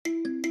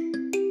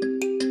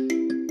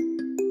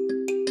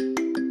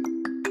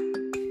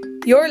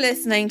You're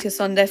listening to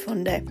Sunday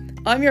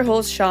Funday. I'm your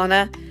host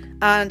Shauna,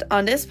 and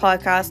on this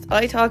podcast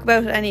I talk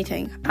about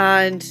anything,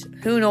 and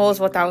who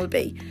knows what that will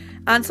be.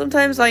 And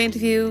sometimes I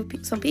interview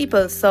some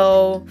people,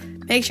 so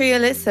make sure you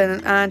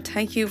listen, and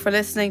thank you for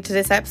listening to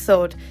this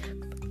episode.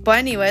 But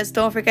anyways,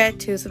 don't forget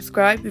to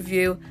subscribe,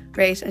 review,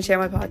 rate and share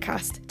my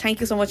podcast.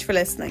 Thank you so much for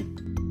listening.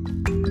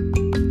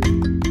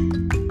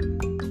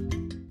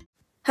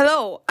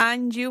 Hello,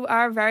 and you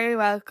are very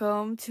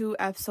welcome to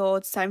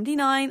episode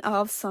 79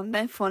 of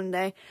Sunday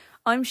Funday.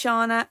 I'm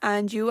Shauna,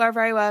 and you are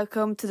very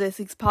welcome to this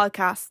week's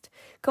podcast.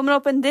 Coming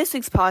up in this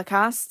week's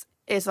podcast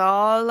is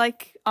all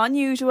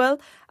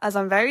unusual, as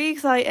I'm very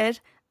excited,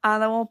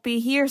 and I won't be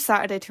here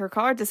Saturday to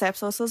record this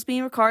episode, so it's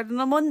being recorded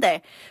on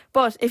Monday.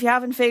 But if you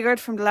haven't figured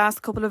from the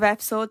last couple of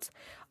episodes,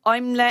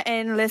 I'm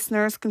letting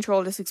listeners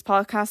control this week's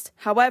podcast.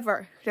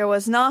 However, there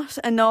was not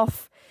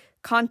enough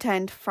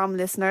content from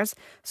listeners,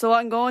 so what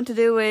I'm going to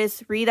do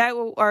is read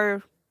out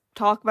or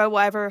talk about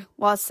whatever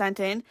was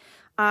sent in,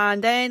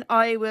 and then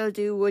I will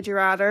do Would You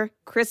Rather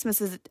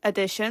Christmas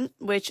edition,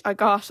 which I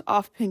got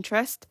off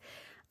Pinterest,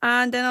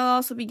 and then I'll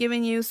also be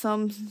giving you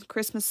some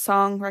Christmas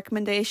song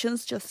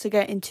recommendations just to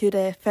get into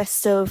the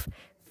festive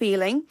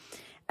feeling.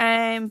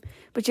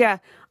 But yeah,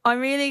 I'm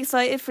really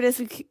excited for this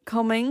week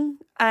coming.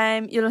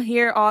 You'll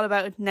hear all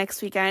about it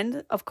next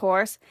weekend, of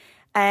course,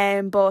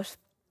 but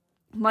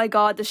my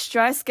God, the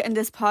stress getting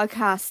this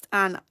podcast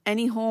and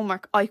any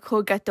homework I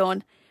could get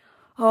done.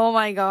 Oh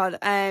my God.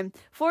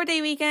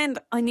 4-day weekend.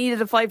 I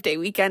needed a 5-day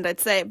weekend, I'd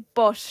say.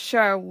 But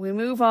sure, we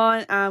move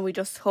on and we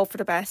just hope for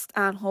the best.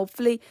 And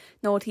hopefully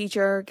no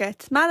teacher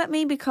gets mad at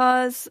me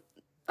because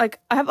I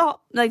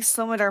have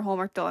some of their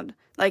homework done.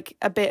 Like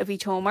a bit of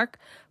each homework,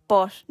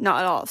 but not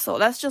at all. So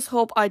let's just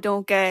hope I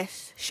don't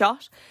get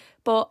shot.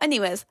 But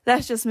anyways,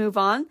 let's just move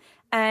on.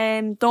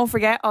 Don't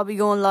forget, I'll be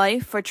going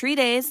live for 3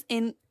 days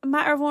in a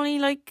matter of only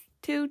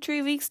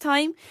 2-3 weeks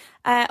time.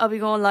 I'll be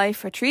going live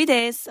for 3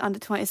 days on the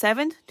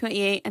 27th,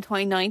 28th and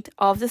 29th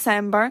of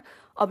December.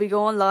 I'll be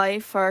going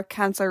live for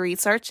cancer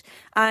research.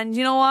 And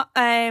you know what?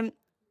 I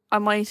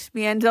might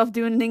be ended up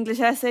doing an English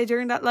essay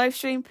during that live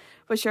stream.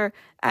 But sure,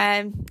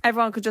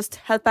 everyone could just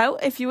help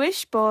out if you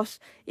wish. But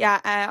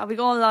yeah, I'll be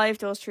going live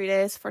those 3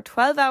 days for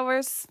 12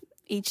 hours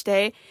each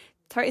day,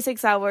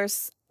 36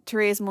 hours to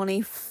raise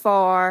money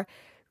for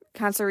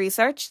cancer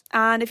research.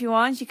 And if you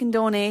want, you can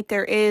donate.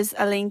 There is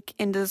a link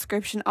in the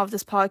description of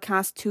this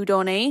podcast to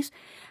donate.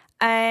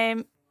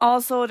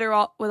 Also, there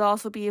will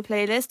also be a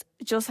playlist.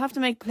 Just have to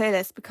make a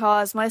playlist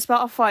because my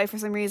Spotify for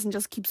some reason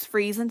just keeps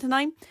freezing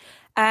tonight.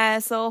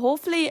 So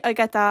hopefully I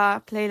get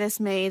that playlist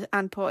made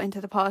and put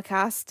into the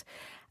podcast.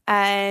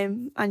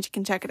 And you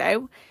can check it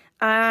out.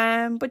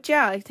 But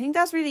yeah, I think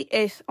that's really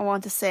it I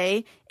want to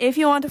say. If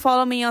you want to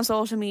follow me on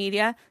social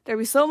media, there'll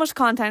be so much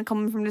content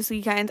coming from this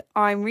weekend.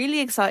 I'm really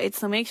excited,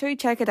 so make sure you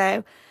check it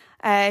out.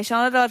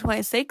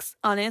 Shauna.26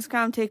 on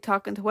Instagram,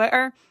 TikTok and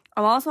Twitter.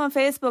 I'm also on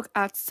Facebook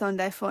at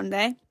Sunday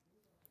Funday.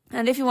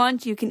 And if you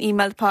want, you can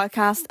email the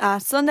podcast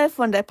at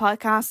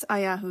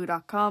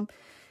sundayfundaypodcast@yahoo.com.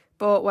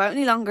 But without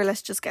any longer,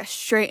 let's just get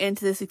straight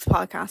into this week's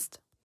podcast.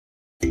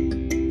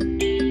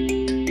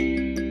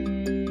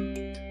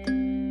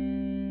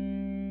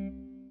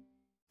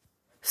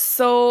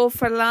 So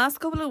for the last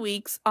couple of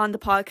weeks on the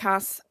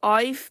podcast,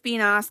 I've been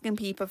asking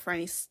people for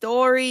any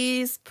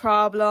stories,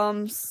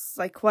 problems,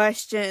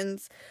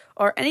 questions,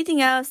 or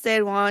anything else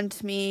they'd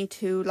want me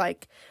to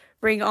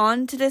bring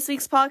on to this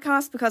week's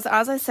podcast, because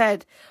as I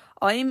said,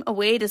 I'm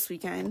away this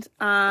weekend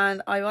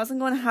and I wasn't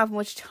going to have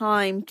much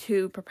time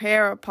to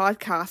prepare a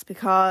podcast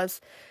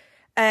because,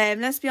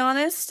 let's be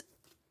honest,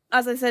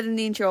 as I said in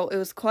the intro, it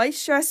was quite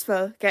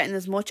stressful getting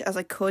as much as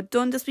I could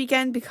done this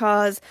weekend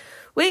because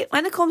when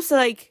it comes to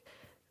a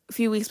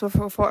few weeks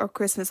before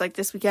Christmas,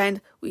 this weekend,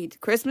 we'd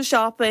Christmas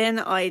shopping,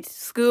 I'd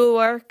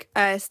schoolwork,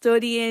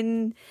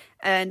 studying,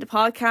 and the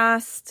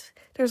podcast.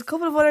 There's a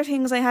couple of other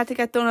things I had to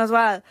get done as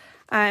well.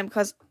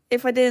 Because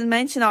if I didn't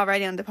mention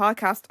already on the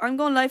podcast, I'm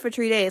going live for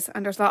 3 days,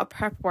 and there's a lot of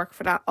prep work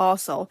for that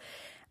also.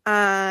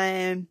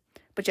 But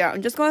yeah,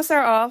 I'm just going to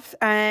start off.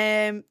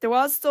 There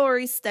was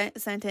stories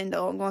sent in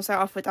though. I'm going to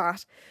start off with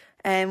that.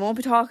 Won't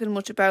be talking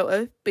much about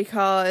it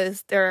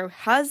because there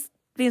has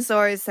been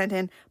stories sent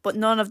in, but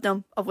none of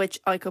them of which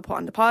I could put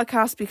on the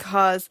podcast,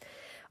 because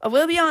I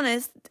will be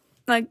honest,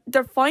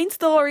 they're fine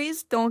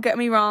stories, don't get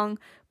me wrong,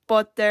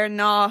 but they're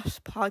not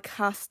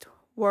podcast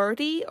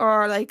worthy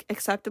or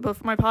acceptable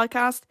for my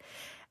podcast,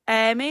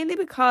 mainly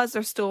because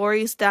they're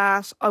stories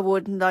that I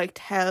wouldn't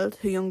tell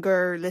to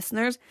younger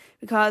listeners,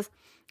 because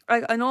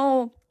I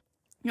know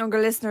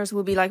younger listeners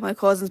will be like my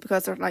cousins,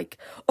 because they're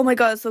oh my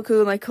God, it's so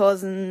cool, my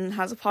cousin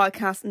has a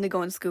podcast and they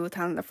go into school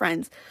telling their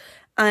friends.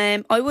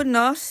 I would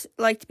not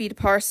like to be the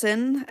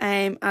person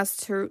as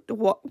to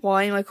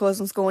why my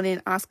cousin's going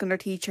in asking their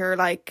teacher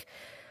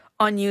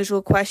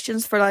unusual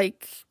questions for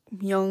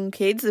young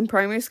kids in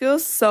primary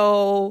schools.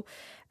 So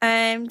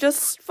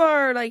just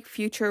for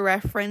future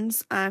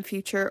reference and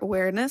future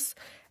awareness,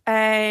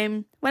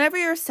 Whenever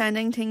you're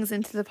sending things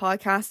into the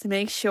podcast, to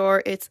make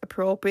sure it's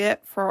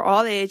appropriate for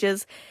all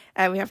ages.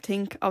 We have to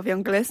think of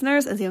younger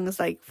listeners as young as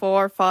like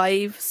 4 or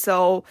 5.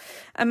 So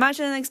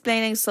imagine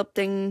explaining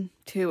something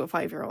to a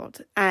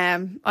 5-year-old.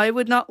 I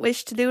would not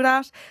wish to do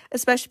that,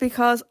 especially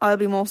because I'll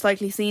be most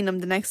likely seeing them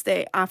the next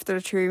day after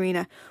the Tree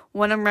Arena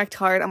when I'm wrecked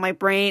tired and my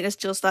brain is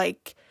just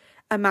like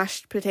a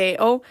mashed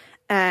potato.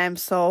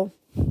 So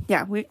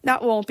yeah,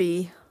 that won't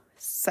be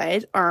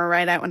said or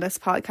read out on this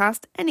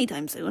podcast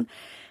anytime soon.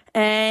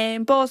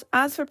 But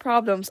as for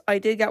problems, I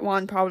did get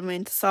one problem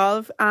in to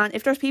solve, and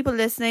if there's people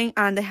listening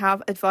and they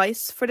have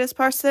advice for this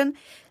person,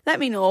 let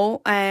me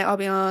know. I'll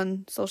be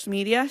on social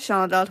media,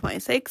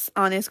 ShaunaDell26,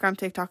 on Instagram,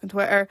 TikTok and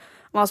Twitter.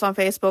 I'm also on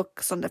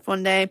Facebook, Sunday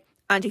Funday,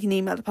 and you can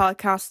email the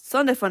podcast,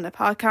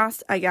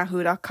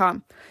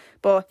 sundayfundaypodcast@yahoo.com.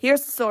 But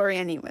here's the story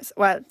anyways,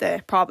 well,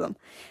 the problem.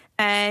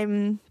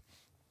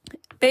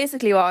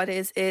 Basically what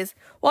it is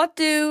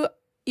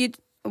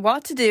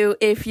what to do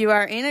if you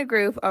are in a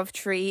group of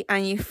 3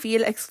 and you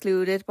feel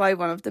excluded by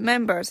one of the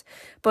members,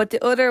 but the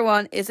other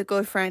one is a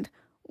good friend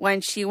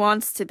when she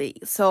wants to be.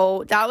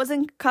 So that was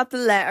in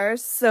capital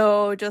letters,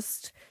 so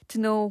just to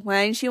know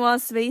when she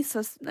wants to be.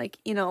 So like,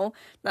 you know,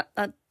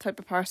 that type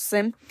of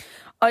person.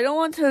 I don't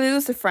want to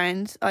lose a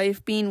friend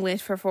I've been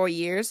with for 4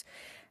 years,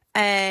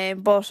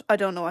 but I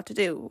don't know what to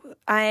do.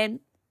 And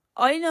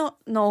I don't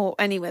know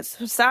anyways.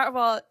 So start of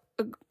all,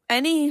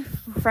 any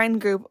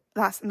friend group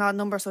that's not a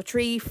number, so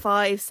 3,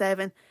 5,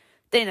 7,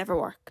 they never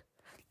work.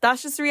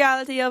 That's just the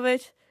reality of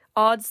it.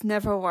 Odds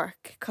never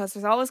work, because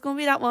there's always going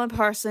to be that one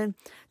person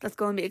that's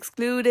going to be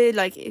excluded.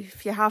 Like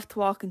if you have to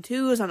walk in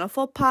twos on a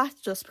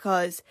footpath just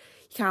because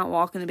you can't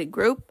walk in a big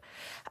group,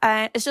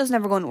 it's just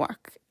never going to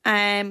work.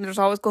 There's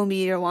always going to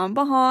be either one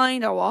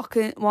behind or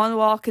one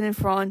walking in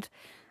front,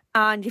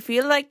 and you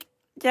feel like,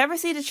 do you ever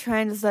see the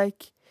trend? It's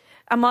like,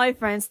 and my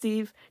friend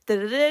Steve,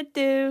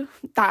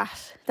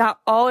 that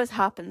always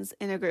happens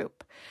in a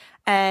group.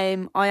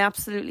 I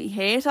absolutely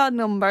hate odd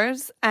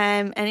numbers.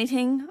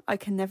 Anything I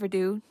can never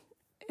do.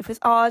 If it's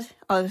odd,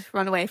 I'll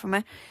run away from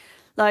it.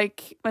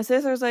 Like my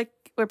sister's like,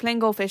 we're playing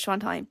Go Fish one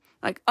time.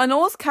 Like I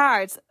know it's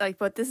cards, like,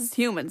 but this is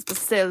humans, but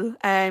still.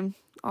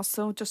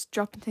 Also just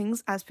dropping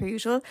things as per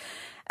usual.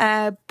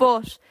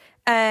 But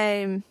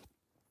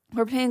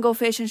we're playing Go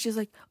Fish and she's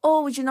like,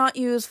 oh, would you not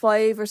use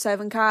 5 or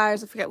 7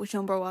 cards? I forget which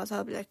number it was.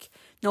 I'll be like,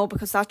 no,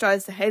 because that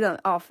drives the head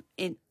off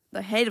in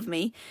the head of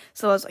me.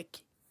 So I was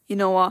like, you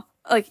know what?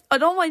 Like, I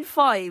don't mind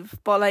 5,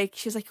 but like,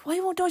 she's like, why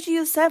don't you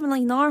use 7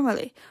 like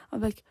normally? I'm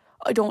like,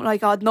 I don't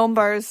like odd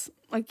numbers,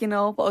 like, you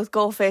know, but I was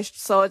Go Fished,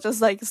 so I just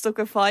like stuck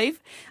with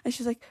 5. And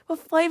she's like, well,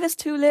 5 is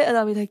too little.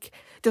 I'll be like,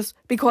 just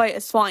be quiet,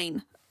 it's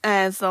fine.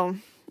 So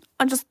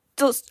I just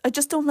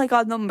don't like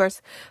odd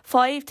numbers.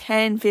 5,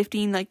 10,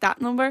 15, like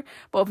that number.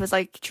 But if it's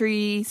like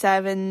 3,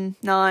 7,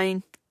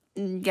 9,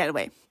 get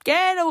away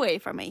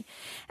from me.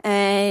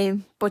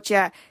 But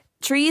yeah,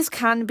 3s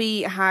can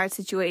be a hard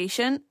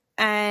situation.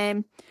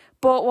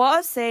 But what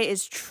I'd say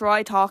is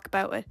try talk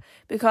about it,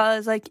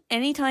 because like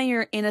anytime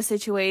you're in a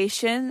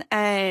situation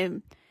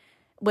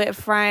with a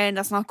friend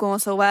that's not going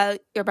so well,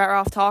 you're better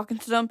off talking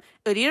to them.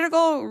 It'll either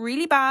go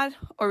really bad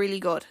or really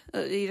good.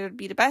 It'll either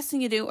be the best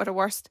thing you do or the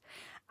worst.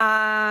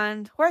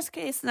 And worst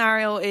case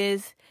scenario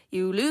is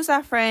you lose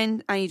that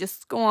friend and you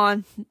just go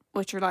on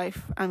with your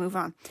life and move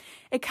on.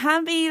 It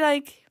can be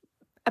like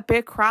a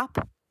bit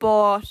crap,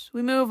 but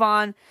we move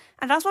on.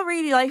 And that's what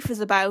really life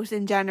is about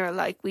in general.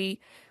 Like we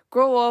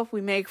grow up,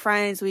 we make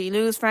friends, we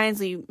lose friends,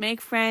 we make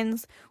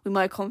friends. We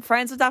might become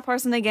friends with that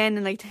person again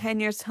in like 10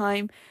 years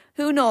time.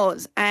 Who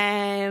knows?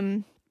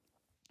 But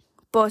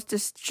the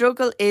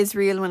struggle is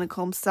real when it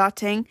comes to that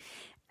thing.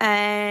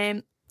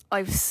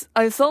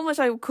 I've so much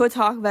I could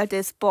talk about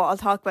this, but I'll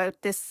talk about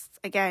this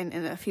again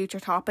in a future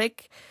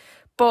topic.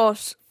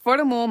 But for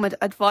the moment,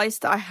 advice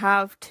that I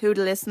have to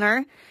the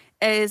listener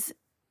is,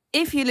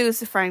 if you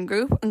lose the friend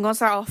group, I'm going to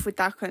start off with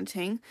that kind of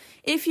thing.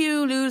 If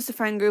you lose the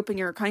friend group and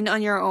you're kind of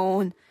on your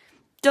own,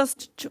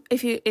 just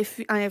if you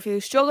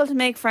struggle to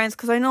make friends,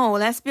 because I know,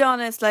 let's be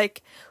honest,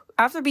 like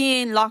after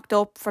being locked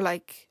up for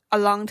like a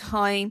long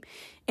time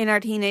in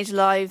our teenage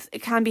lives,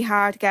 it can be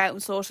hard to get out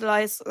and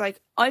socialise. Like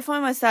I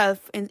find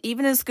myself,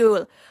 even in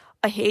school,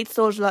 I hate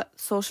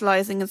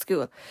socialising in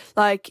school.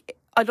 Like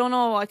I don't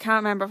know, I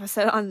can't remember if I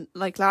said it on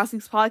like last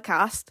week's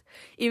podcast,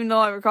 even though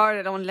I recorded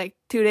it only like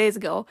 2 days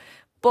ago.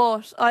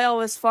 But I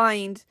always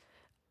find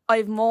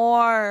I'm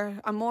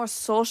more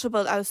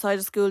sociable outside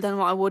of school than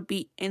what I would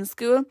be in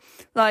school.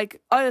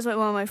 Like I was with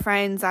one of my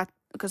friends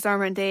because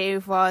Dermot and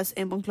Dave was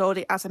in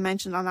Bunclody, as I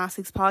mentioned on last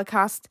week's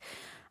podcast,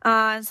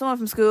 and someone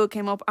from school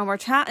came up and we're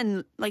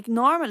chatting like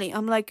normally.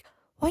 I'm like,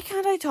 why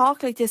can't I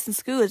talk like this in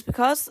school? It's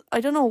because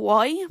I don't know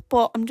why,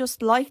 but I'm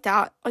just like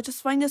that. I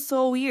just find it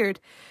so weird.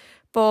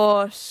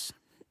 But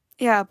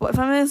yeah, but if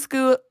I'm in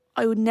school,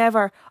 I would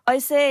never, I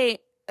say,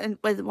 and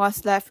with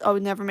what's left, I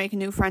would never make a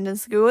new friend in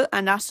school,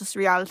 and that's just the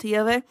reality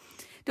of it.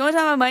 The only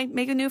time I might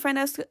make a new friend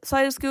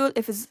outside of school,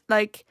 if it's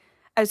like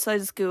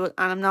outside of school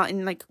and I'm not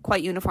in like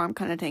quite uniform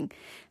kind of thing.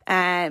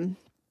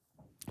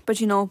 But,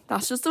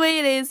 that's just the way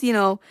it is.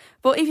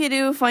 But if you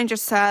do find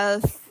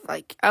yourself,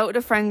 like, out of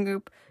the friend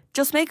group,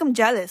 just make them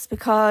jealous,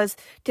 because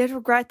they'd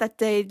regret that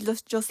they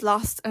just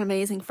lost an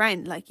amazing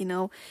friend. Like,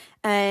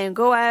 and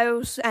go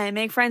out and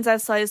make friends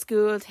outside of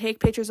school, take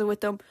pictures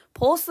with them,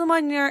 post them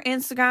on your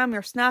Instagram,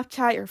 your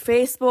Snapchat, your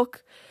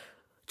Facebook,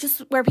 just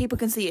where people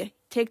can see you.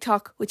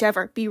 TikTok,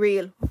 whichever, be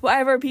real,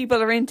 whatever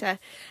people are into.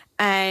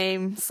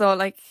 So,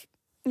 like,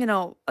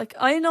 like,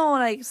 I know,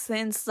 like,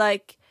 since,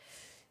 like,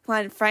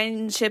 when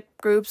friendship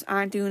groups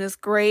aren't doing as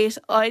great,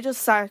 I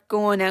just start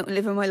going out and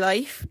living my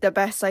life the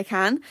best I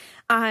can,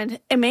 and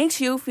it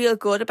makes you feel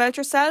good about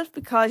yourself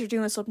because you're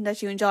doing something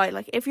that you enjoy.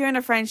 Like, if you're in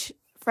a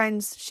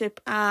friendship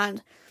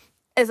and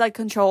it's, like,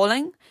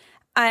 controlling,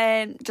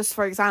 and just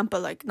for example,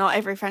 like, not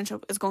every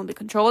friendship is going to be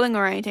controlling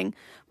or anything,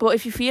 but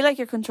if you feel like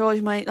you're controlled,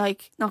 you might,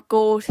 like, not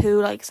go to,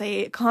 like,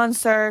 say, a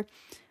concert,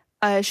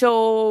 a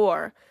show,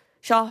 or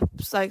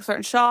shops, like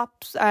certain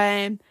shops.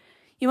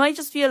 You might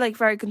just feel, like,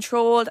 very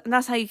controlled, and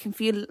that's how you can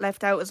feel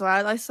left out as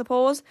well, I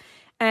suppose.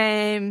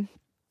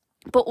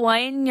 But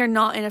when you're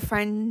not in a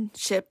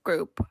friendship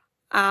group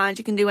and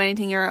you can do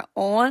anything your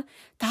own,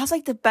 that's,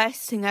 like, the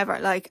best thing ever.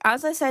 Like,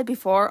 as I said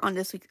before on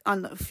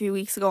a few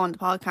weeks ago on the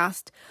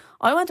podcast,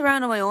 I went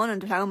around on my own in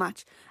the plough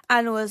match,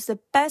 and it was the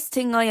best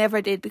thing I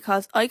ever did,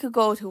 because I could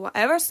go to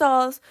whatever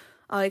stalls,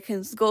 I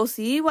can go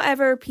see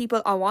whatever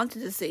people I wanted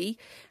to see,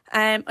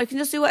 I can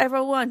just do whatever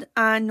I want,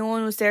 and no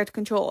one was there to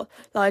control.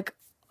 Like,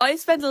 I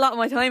spent a lot of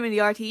my time in the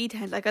RTE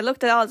tent. Like, I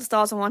looked at all the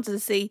stalls I wanted to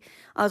see.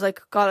 I was like,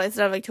 God, I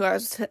still have like 2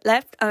 hours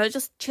left. And I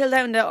just chilled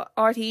out in the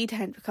RTE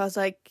tent because,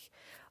 like,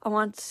 I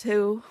want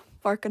to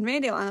work on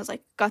radio. And I was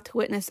like, got to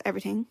witness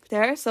everything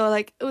there. So,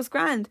 like, it was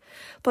grand.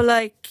 But,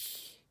 like,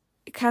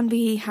 it can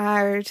be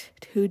hard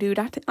to do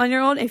that on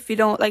your own if you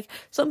don't, like,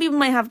 some people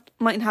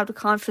mightn't have the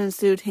confidence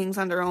to do things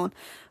on their own.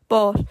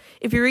 But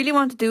if you really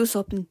want to do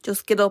something,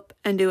 just get up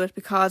and do it,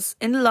 because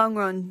in the long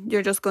run,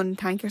 you're just going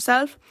to thank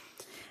yourself.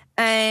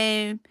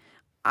 And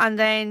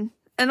then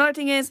another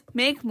thing is,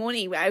 make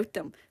money without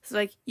them. So,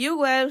 like, you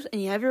go out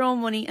and you have your own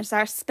money and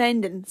start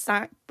spending,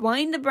 start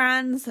buying the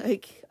brands,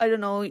 like, I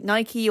don't know,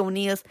 Nike,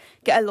 O'Neill's,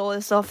 get a load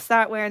of stuff,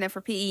 start wearing it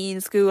for PE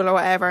in school or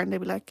whatever. And they'll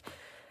be like,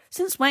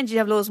 since when did you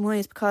have loads of money?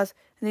 It's because,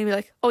 and they'll be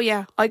like, oh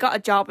yeah, I got a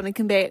job and I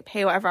can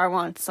pay whatever I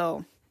want.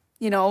 So,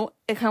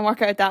 it can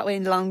work out that way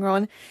in the long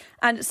run.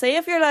 And say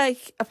if you're,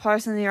 like, a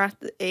person and you're at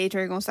the age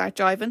where you're going to start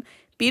driving,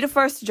 be the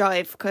first to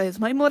drive, because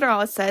my mother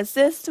always says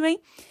this to me.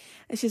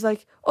 And she's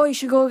like, oh, you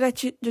should go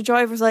get your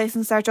driver's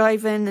license, start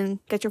driving and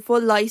get your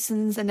full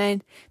license, and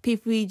then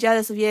people be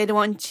jealous of you. They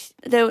want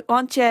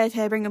you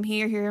to bring them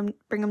here and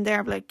bring them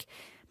there. But, like,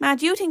 man,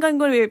 do you think I'm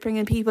going to be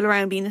bringing people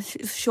around being a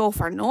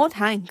chauffeur? No,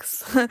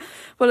 thanks. But,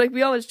 like,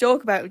 we always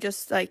joke about it,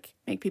 just, like,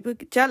 make people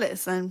get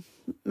jealous and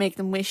make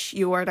them wish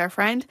you were their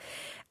friend.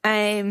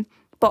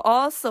 But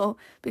also,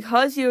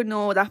 because you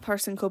know that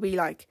person could be,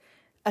 like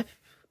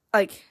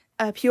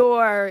a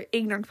pure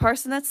ignorant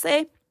person, let's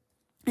say,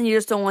 and you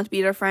just don't want to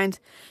be their friend,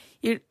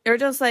 you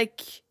just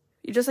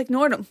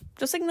ignore them.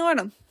 Just ignore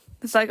them.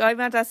 It's like, I'm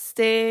at that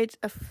stage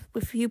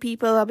with a few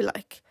people, I'll be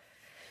like,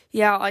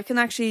 yeah, I can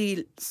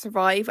actually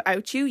survive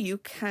without you. You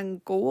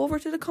can go over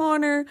to the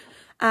corner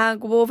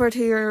and go over to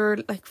your,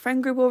 like,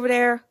 friend group over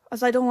there,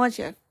 as I don't want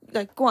you.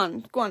 Like, go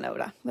on,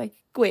 Lola. Like,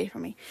 go away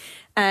from me.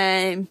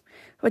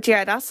 But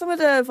yeah, that's some of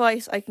the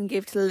advice I can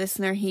give to the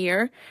listener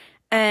here.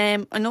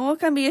 I know it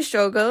can be a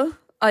struggle.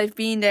 I've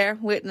been there,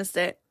 witnessed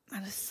it,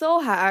 and it's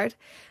so hard,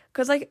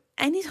 because, like,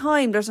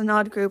 anytime there's an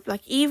odd group,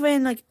 like,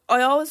 even, like,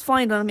 I always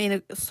find when I'm in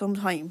a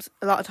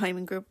lot of time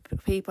in group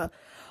of people,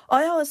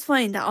 I always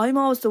find that I'm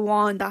always the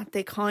one that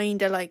they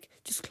kind of, like,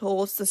 just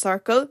close the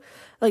circle.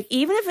 Like,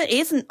 even if it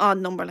isn't odd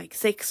number, like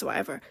 6 or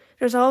whatever,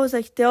 there's always,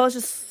 like, they always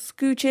just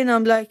scooch in, and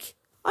I'm like,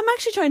 I'm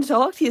actually trying to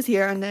talk to you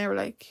here, and they're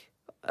like,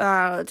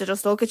 they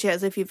just look at you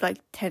as if you've, like,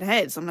 10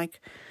 heads. I'm like,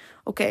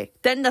 okay.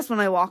 Then that's when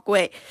I walk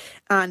away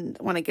and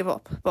when I give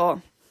up. But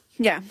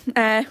yeah,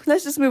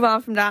 let's just move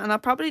on from that, and I'll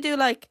probably do,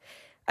 like,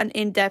 an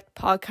in-depth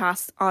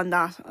podcast on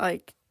that,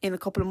 like, in a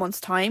couple of months'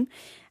 time.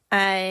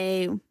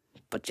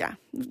 But yeah,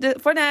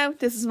 for now,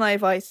 this is my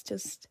advice.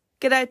 Just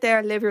get out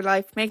there, live your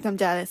life, make them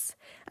jealous,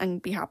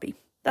 and be happy.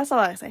 That's all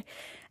I say.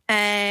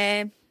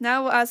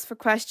 Now, as for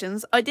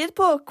questions, I did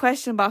put a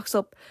question box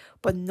up,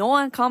 but no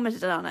one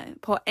commented on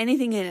it, put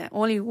anything in it.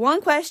 Only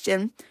one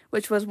question,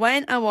 which was,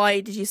 when and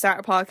why did you start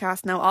a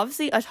podcast? Now,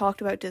 obviously, I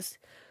talked about this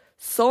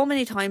so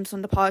many times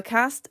on the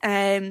podcast.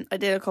 I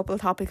did a couple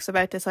of topics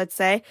about this, I'd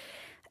say.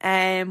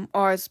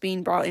 Or it's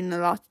been brought in a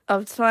lot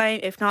of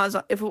time. If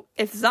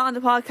it's not on the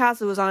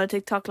podcast, it was on a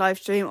TikTok live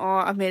stream,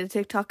 or I've made a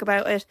TikTok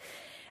about it.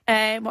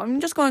 But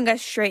I'm just going to get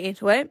straight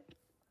into it.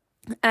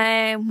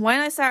 When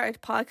I started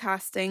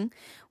podcasting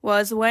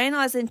was when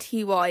I was in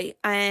TY.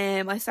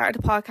 I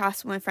started a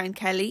podcast with my friend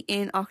Kelly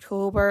in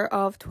October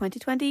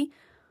 2020.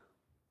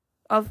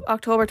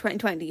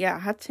 Yeah, I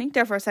had to think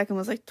there for a second.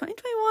 Was like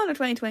 2021 or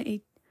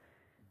 2020?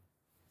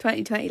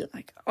 2020,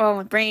 like, oh,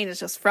 my brain is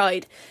just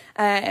fried.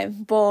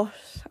 But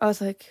I was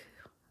like,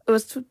 it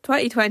was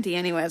 2020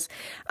 anyways,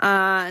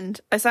 and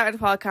I started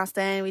the podcast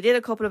then. We did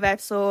a couple of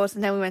episodes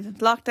and then we went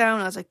into lockdown.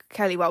 I was like,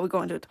 Kelly, what are we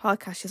going to do with the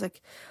podcast? She's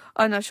like,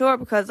 I'm not sure,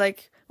 because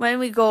like when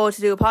we go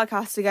to do a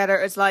podcast together,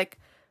 it's like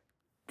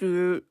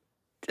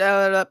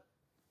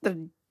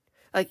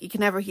like you can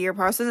never hear a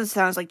person. It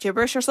sounds like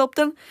gibberish or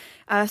something.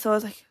 So I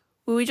was like,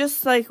 will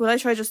I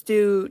try just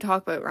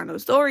talk about random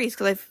stories,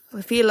 because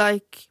I feel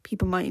like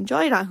people might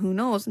enjoy that, who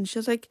knows. And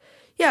she's like,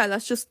 yeah,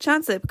 let's just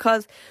chance it,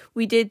 because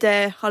we did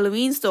the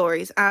Halloween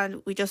stories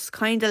and we just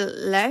kind of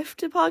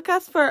left the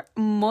podcast for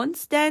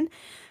months then,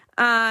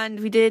 and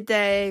we did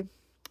the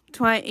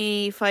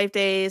 25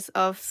 days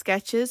of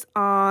sketches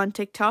on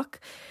TikTok,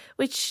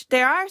 which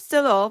they are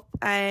still up.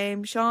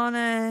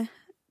 Shauna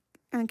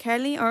and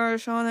Kelly, or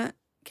Shauna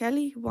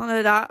Kelly, one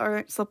of that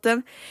or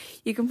something.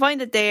 You can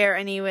find it there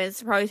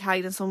anyways. Probably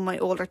tagged in some of my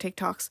older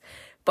TikToks.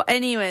 But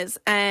anyways,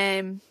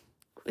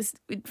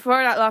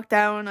 before that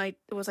lockdown,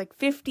 it was like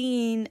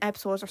 15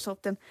 episodes or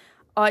something.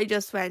 I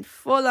just went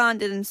full on,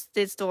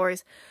 did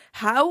stories.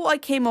 How I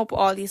came up with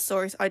all these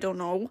stories, I don't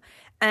know.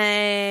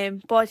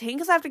 But I think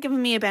it's after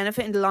giving me a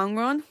benefit in the long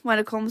run when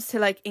it comes to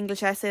like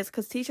English essays,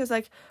 because teachers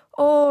like,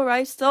 oh,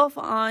 write stuff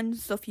on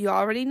stuff you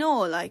already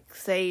know, like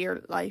say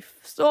your life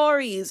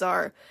stories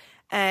or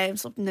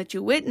something that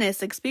you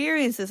witnessed,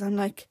 experiences. I'm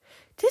like,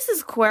 this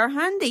is quite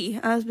handy,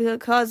 as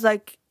because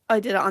like I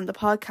did it on the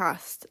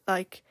podcast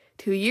like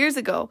 2 years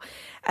ago.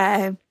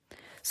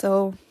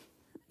 So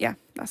yeah,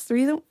 that's the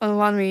reason.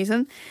 One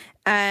reason.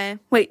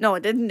 Wait, no, I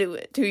didn't do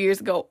it 2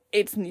 years ago.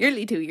 It's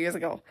nearly 2 years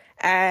ago.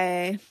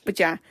 But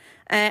yeah.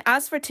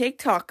 As for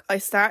TikTok, I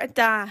started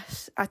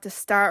that at the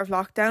start of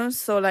lockdown,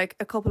 so like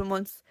a couple of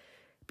months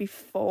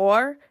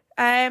before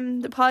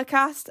the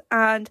podcast.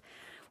 And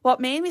what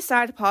made me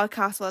start the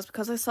podcast was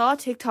because I saw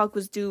TikTok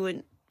was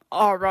doing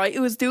alright. It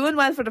was doing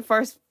well for the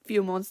first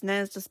few months, and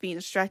then it's just been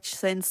a stretch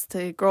since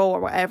to grow or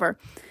whatever.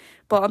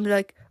 But I'm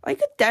like, I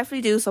could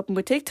definitely do something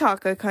with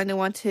TikTok. I kind of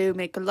want to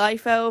make a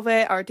life out of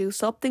it or do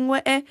something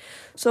with it.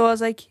 So I was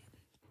like,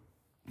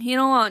 you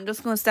know what, I'm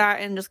just going to start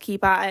and just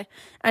keep at it.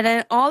 And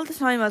then all the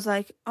time I was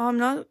like, oh, I'm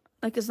not,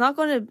 like, it's not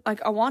going to,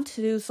 like, I want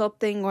to do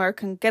something where I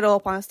can get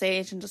up on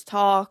stage and just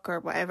talk or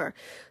whatever.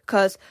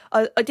 Because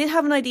I did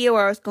have an idea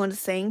where I was going to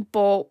sing,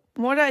 but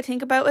more that I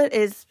think about it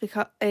is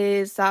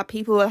that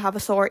people will have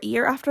a sore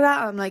ear after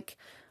that. I'm like,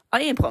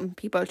 I ain't putting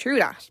people through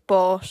that.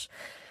 But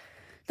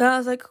then I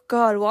was like,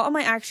 God, what am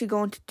I actually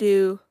going to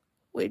do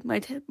with my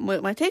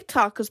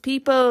TikTok? Because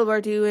people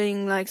were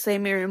doing, like, say,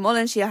 Miriam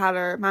Mullen, she had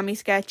her Mammy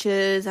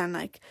sketches, and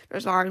like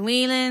there's Lauren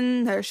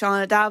Whelan, there's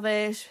Shauna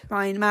Davitt,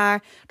 Ryan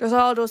Marr, there's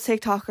all those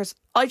TikTokers.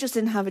 I just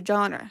didn't have a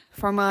genre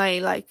for my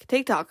like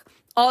TikTok.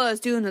 All I was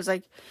doing was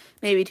like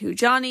maybe two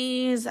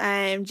Johnnies,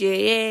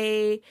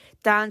 GAA,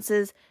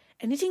 dances,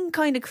 anything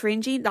kind of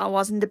cringy that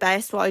wasn't the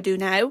best what I do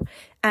now.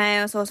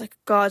 So I was like,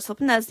 God,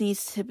 something else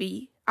needs to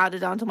be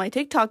added onto my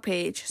TikTok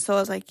page. So I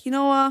was like, you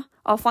know what,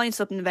 I'll find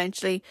something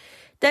eventually.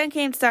 Then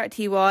came to start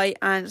TY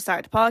and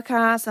started the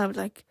podcast, and I was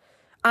like,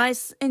 I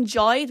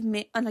enjoyed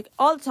and like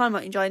all the time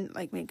I enjoyed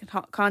like making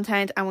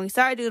content. And when we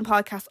started doing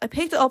podcasts, I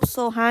picked it up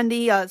so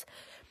handy. I was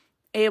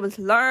able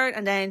to learn,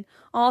 and then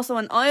also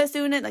when I was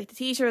doing it, like the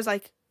teacher was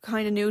like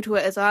kind of new to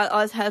it as well.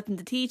 I was helping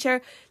the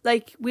teacher,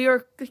 like we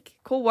were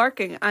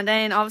co-working. And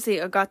then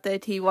obviously I got the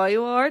TY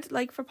award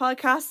like for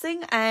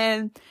podcasting,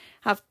 and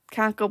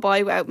can't go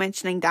by without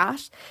mentioning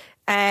that.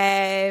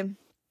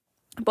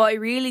 But I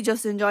really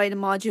just enjoyed the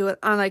module,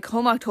 and like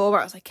come October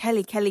I was like,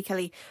 Kelly,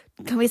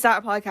 can we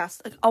start a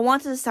podcast? Like I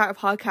wanted to start a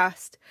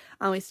podcast,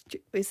 and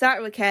we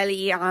started with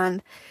Kelly,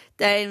 and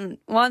then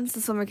once the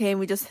summer came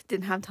we just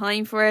didn't have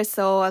time for it.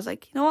 So I was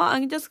like, you know what,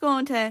 I'm just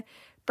going to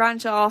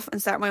branch off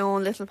and start my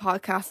own little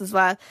podcast as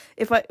well.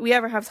 If we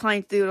ever have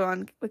time to do it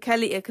on with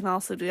Kelly, it can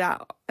also do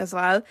that as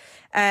well.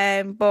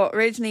 But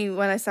originally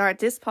when I started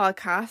this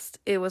podcast,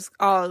 it was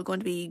all going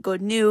to be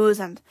good news,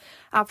 and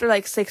after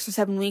like 6 or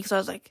 7 weeks I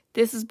was like,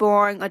 this is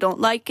boring, I don't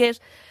like it.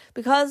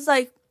 Because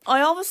like I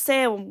always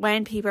say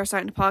when people are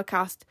starting a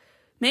podcast,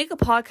 make a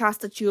podcast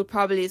that you'll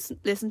probably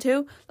listen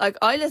to. Like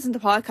I listen to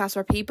podcasts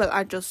where people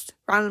are just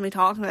randomly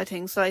talking about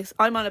things. So like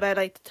I'm on about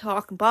like the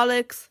Talking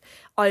Bollocks,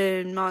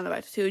 I'm on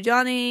about the two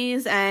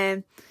Johnnies,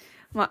 and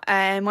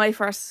my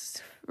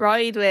first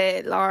ride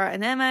with Laura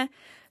and Emma.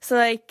 So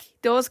like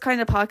those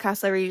kind of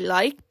podcasts I really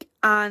like.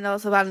 And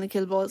also Van and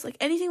Kill Bulls, like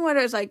anything where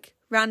there's like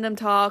random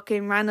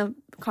talking, random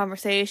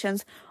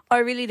conversations, I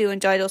really do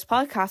enjoy those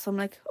podcasts. I'm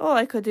like, oh,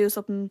 I could do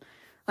something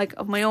like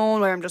of my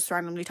own where I'm just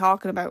randomly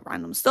talking about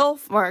random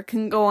stuff, where I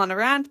can go on a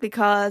rant.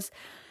 Because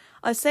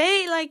I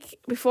say, like,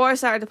 before I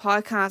started the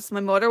podcast,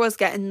 my mother was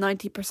getting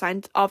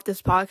 90% of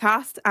this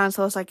podcast, and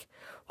so I was like,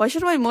 why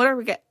should my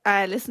mother get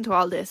listen to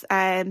all this?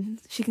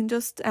 She can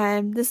just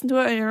listen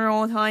to it in her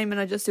own time,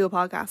 and I just do a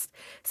podcast.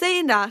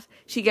 Saying that,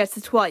 she gets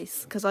it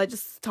twice, because I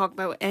just talk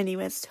about it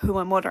anyways to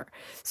my mother.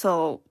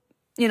 So,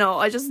 you know,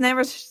 I just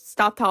never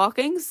stop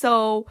talking.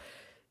 So,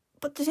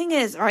 but the thing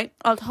is, right,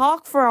 I'll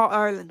talk for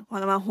Ireland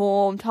when I'm at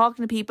home,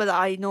 talking to people that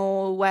I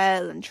know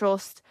well and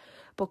trust.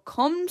 But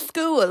come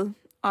school,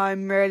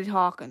 I'm rarely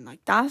talking.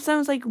 Like, that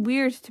sounds like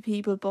weird to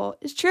people, but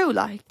it's true.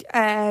 Like,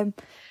 but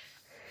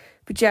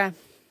yeah,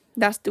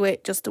 that's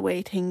just the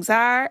way things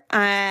are.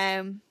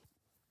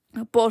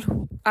 But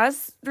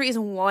as the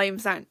reason why I'm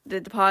starting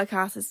the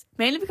podcast is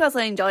mainly because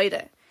I enjoyed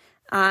it,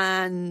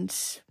 and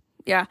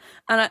yeah,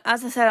 and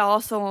as I said, I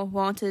also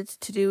wanted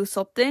to do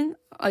something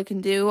I can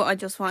do. I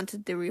just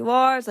wanted the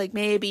rewards, like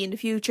maybe in the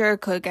future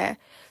could get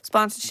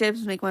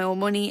sponsorships, make my own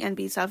money, and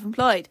be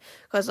self-employed.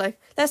 Because, like,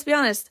 let's be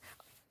honest,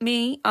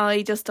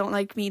 I just don't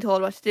like being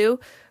told what to do.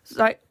 So,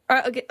 like,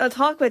 I'll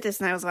talk about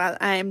this now as well.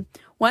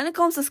 When it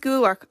comes to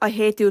schoolwork, I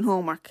hate doing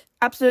homework.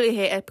 Absolutely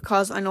hate it,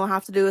 because I know I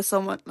have to do it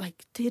somewhat,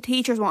 like, the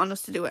teachers want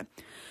us to do it.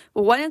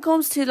 But when it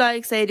comes to,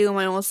 like, say, doing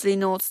my own study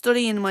notes,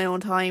 studying in my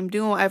own time,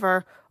 doing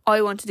whatever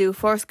I want to do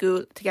for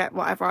school to get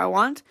whatever I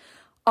want,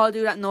 I'll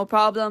do that, no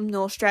problem,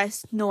 no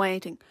stress, no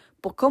anything.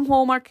 But come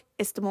homework,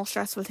 it's the most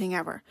stressful thing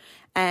ever.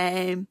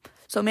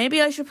 So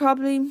maybe I should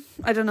probably,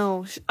 I don't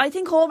know, I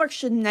think homework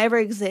should never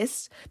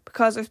exist,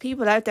 because there's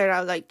people out there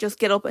that, like, just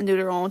get up and do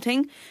their own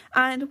thing,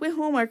 and with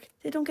homework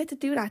they don't get to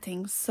do that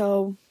thing.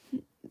 So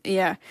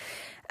yeah,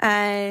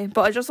 but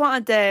I just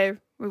wanted the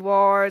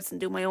rewards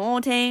and do my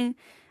own thing.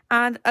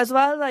 And as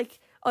well, like,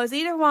 I was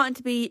either wanting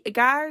to be a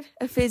guard,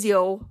 a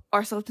physio,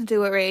 or something to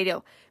do with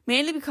radio,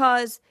 mainly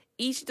because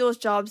each of those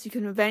jobs you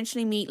can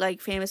eventually meet,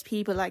 like, famous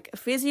people. Like a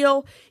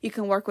physio, you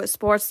can work with a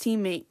sports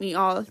team, meet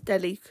all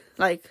deadly,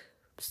 like,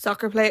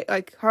 soccer play,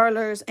 like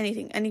hurlers,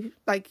 any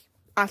like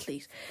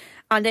athlete.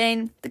 And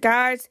then the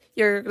guards,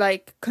 you're,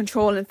 like,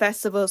 controlling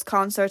festivals,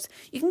 concerts.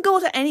 You can go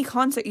to any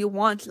concert you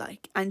want,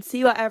 like, and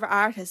see whatever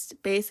artist,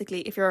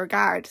 basically, if you're a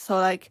guard. So,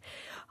 like,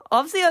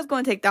 obviously I was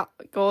going to take that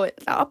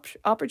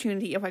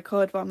opportunity if I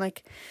could, but I'm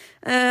like,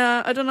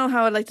 I don't know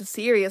how I'd like the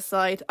serious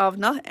side of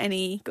not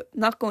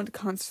going to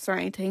concerts or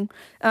anything.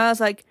 And I was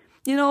like,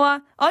 you know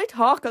what? I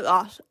talk a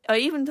lot. I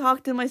even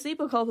talked in my sleep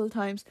a couple of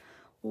times.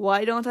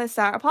 Why don't I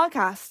start a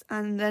podcast?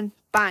 And then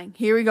bang,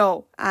 here we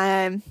go.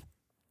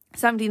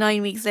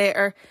 79 weeks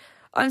later,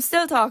 I'm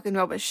still talking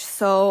rubbish.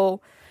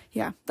 So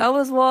yeah, that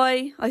was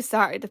why I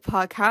started the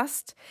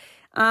podcast.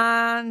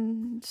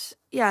 And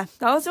yeah,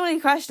 that was the only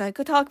question. I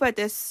could talk about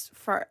this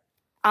for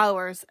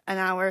hours and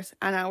hours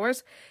and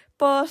hours,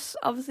 but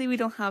obviously we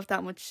don't have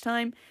that much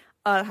time.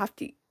 I'll have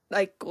to,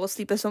 like, go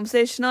sleep at some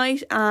stage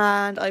tonight,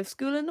 and I have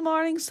school in the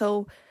morning,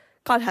 so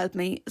God help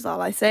me is all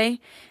I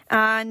say.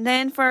 And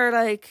then for,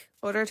 like,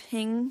 other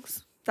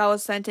things that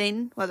was sent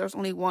in, well, there's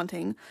only one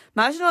thing.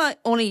 Imagine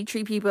only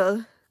 3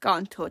 people got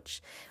in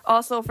touch.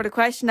 Also, for the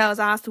question that was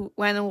asked,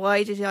 when and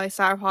why did I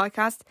start a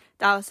podcast,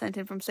 that was sent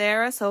in from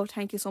Sarah. So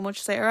thank you so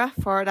much, Sarah,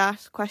 for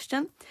that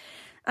question.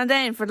 And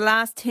then for the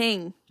last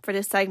thing for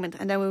this segment,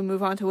 and then we'll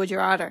move on to Would You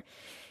Rather.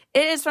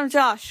 It is from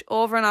Josh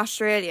over in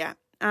Australia.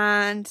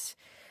 And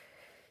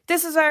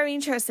this is very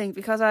interesting,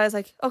 because I was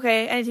like,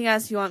 okay, anything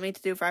else you want me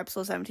to do for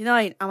episode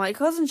 79? And my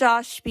cousin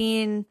Josh,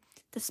 being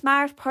the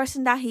smart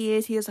person that he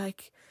is, he was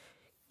like,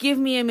 give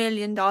me $1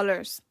 million.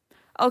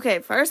 Okay,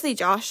 firstly,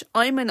 Josh,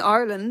 I'm in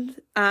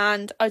Ireland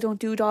and I don't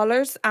do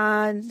dollars,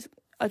 and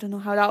I don't know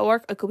how that'll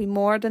work. It could be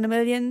more than $1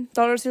 million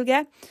you'll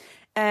get.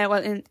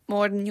 In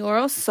more than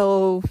euros,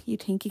 so you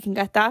think you can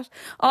get that.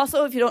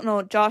 Also, if you don't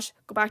know Josh,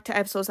 go back to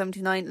episode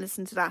 79 and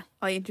listen to that.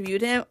 I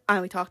interviewed him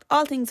and we talked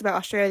all things about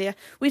Australia.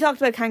 We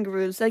talked about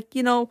kangaroos, like,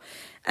 you know.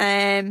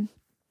 But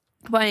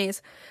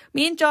anyways,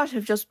 me and Josh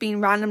have just been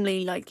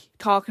randomly, like,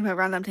 talking about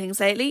random things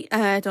lately.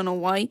 I don't know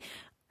why.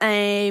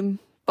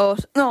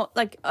 But no,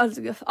 like,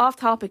 off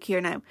topic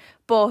here now.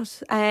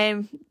 But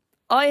I,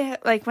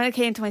 like, when it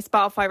came to my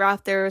Spotify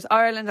rap, there was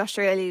Ireland,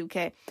 Australia,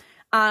 UK.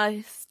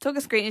 I took a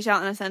screenshot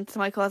and I sent it to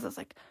my cousin. I was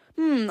like,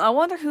 I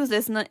wonder who's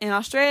listening in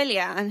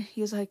Australia. And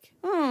he was like,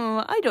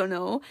 I don't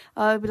know.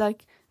 I'd be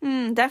like,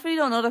 definitely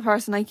don't know the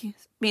person, like,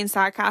 being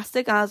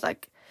sarcastic. And I was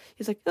like,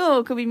 he's like, oh,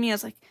 it could be me. I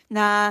was like,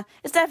 nah,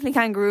 it's definitely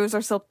kangaroos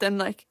or something.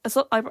 Like,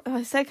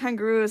 I said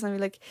kangaroos, and I'd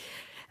be like,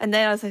 and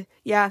then I was like,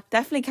 yeah,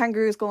 definitely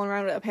kangaroos going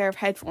around with a pair of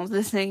headphones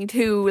listening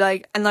to,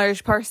 like, an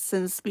Irish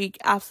person speak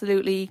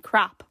absolutely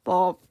crap.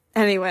 But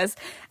anyways,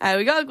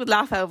 we got a good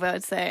laugh out of it,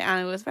 I'd say,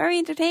 and it was very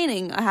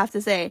entertaining, I have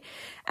to say.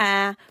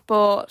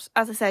 But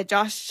as I said,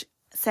 Josh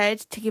said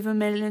to give $1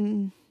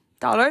 million.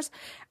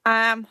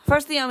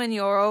 Firstly, I'm in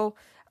euro.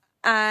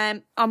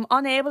 I'm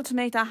unable to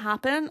make that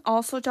happen.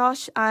 Also,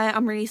 Josh,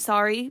 I'm really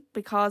sorry,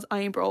 because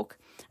I'm broke.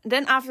 And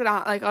then after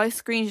that, like, I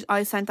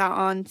sent that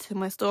on to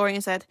my story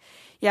and said,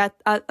 yeah,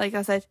 like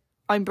I said,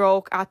 I'm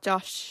broke at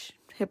Josh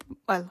Hip.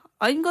 Well,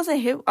 I can go say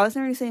Hip. I was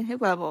never really saying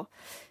Hipwell, but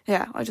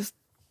yeah,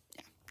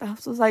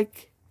 that was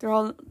like,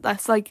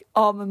 that's like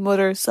all my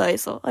mother's side.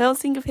 So I always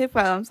think of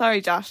Hipwell. I'm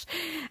sorry, Josh.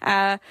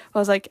 I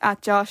was like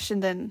at Josh,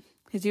 and then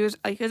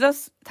I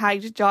just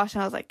tagged Josh,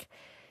 and I was like,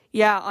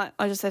 yeah,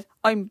 I just said,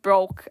 I'm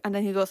broke. And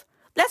then he goes,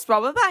 let's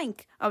rob a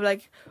bank. I'm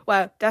like,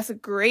 wow, that's a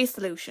great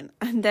solution.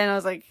 And then I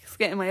was like,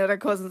 getting my other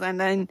cousins, and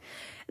then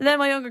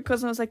my younger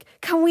cousin was like,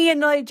 can we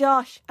annoy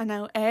Josh? And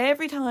now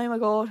every time I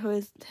go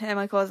to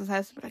my cousin's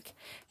house, I'm like,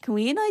 can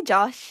we annoy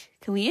Josh?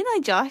 Can we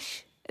annoy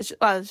Josh? It's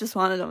just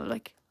one of them. I'm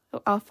like,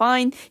 oh,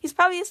 fine. He's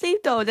probably asleep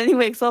though. Then he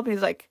wakes up and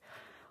he's like,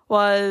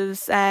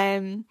 was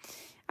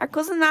our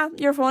cousin at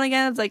your phone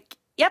again. I was like,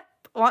 yep,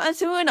 wanted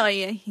to annoy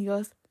you. He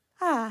goes,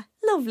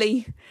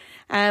 lovely.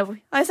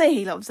 I say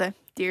he loves it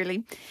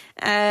dearly.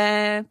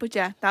 But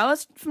yeah, that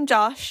was from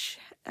Josh.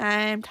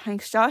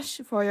 Thanks, Josh,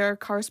 for your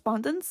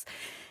correspondence.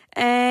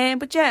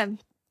 But yeah,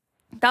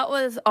 that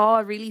was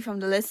all really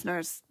from the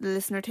listener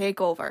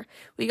takeover.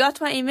 We got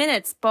 20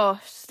 minutes, but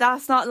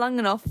that's not long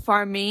enough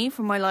for me,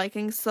 for my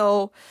liking.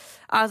 So,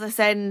 as I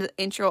said in the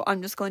intro,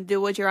 I'm just going to do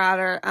Would You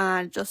Rather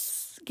and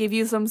just give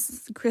you some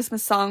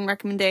Christmas song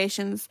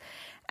recommendations.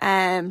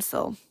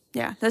 So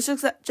yeah, let's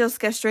just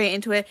get straight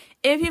into it.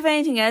 If you have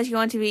anything else you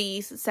want to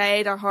be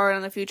said or heard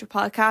on a future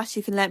podcast,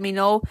 you can let me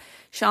know.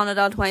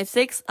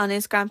 Shauna.26 on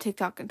Instagram,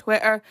 TikTok and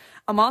Twitter.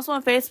 I'm also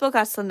on Facebook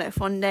at Sunday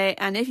Funday,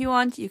 and if you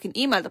want, you can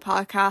email the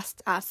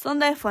podcast at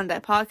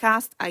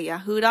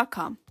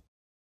sundayfundaypodcast@yahoo.com.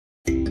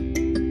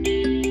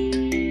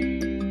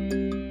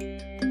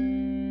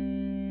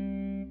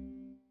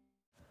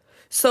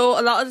 So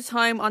a lot of the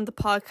time on the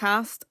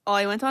podcast,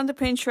 I went on to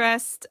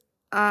Pinterest,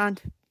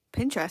 and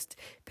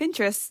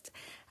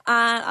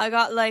I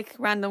got like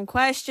random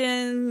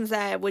questions,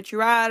 would you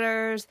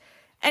rathers,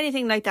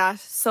 anything like that.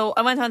 So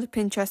I went on to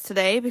Pinterest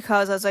today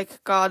because I was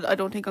like, God, I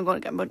don't think I'm going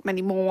to get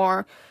many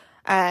more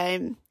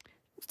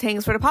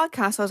things for the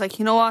podcast. So I was like,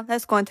 you know what,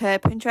 let's go into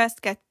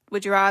Pinterest, get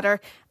Would You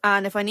Rather,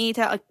 and if I need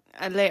to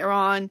later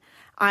on,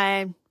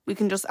 we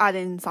can just add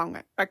in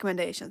song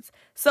recommendations.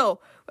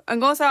 So I'm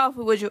going to start off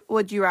with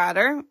Would You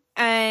Rather,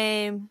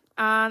 and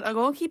I'm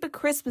going to keep it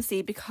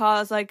Christmassy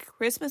because like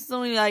Christmas is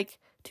only like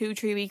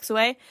 2-3 weeks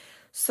away.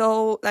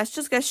 So let's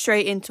just get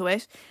straight into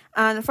it.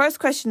 And the first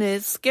question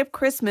is, skip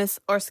Christmas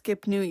or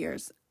skip New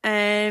Year's?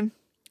 I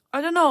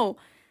don't know.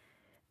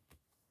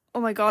 Oh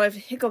my God, I have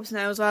hiccups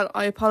now as well.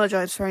 I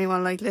apologise for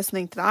anyone like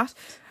listening to that.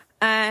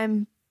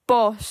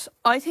 But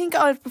I think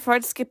I'd prefer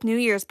to skip New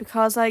Year's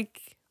because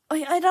like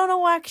I don't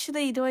know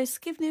actually. Do I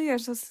skip New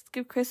Year's or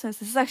skip Christmas?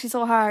 This is actually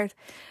so hard.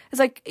 It's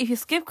like if you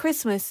skip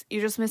Christmas,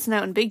 you're just missing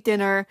out on big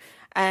dinner,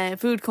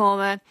 food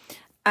coma,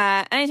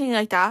 anything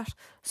like that.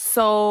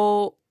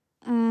 So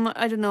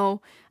I don't know.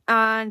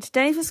 And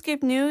then if you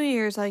skip New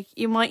Year's, like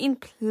you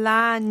mightn't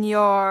plan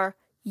your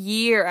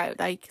year out,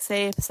 like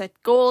say if set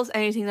goals,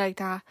 anything like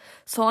that.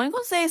 So I'm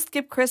gonna say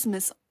skip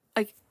Christmas.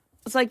 Like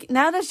it's like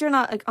now that you're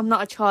not like I'm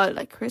not a child,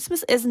 like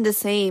Christmas isn't the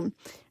same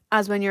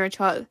as when you're a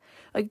child.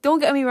 Like don't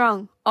get me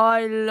wrong,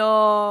 I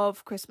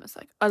love Christmas.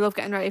 Like I love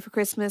getting ready for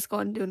Christmas,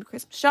 going and doing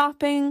Christmas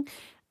shopping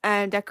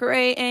and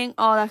decorating,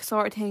 all that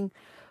sort of thing.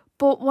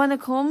 But when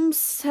it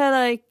comes to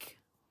like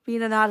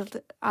being an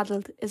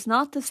adult is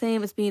not the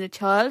same as being a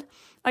child.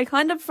 I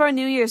kind of prefer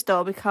New Year's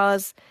though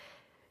because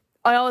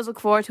I always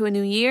look forward to a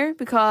new year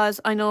because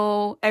I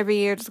know every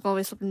year there's going to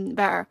be something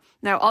better.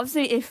 Now,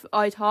 obviously, if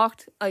I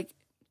talked like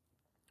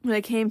when I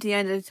came to the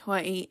end of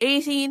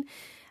 2018,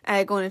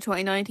 going into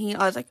 2019,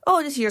 I was like,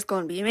 oh, this year's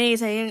going to be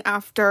amazing.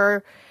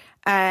 After,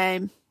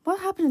 what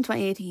happened in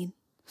 2018?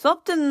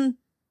 Something,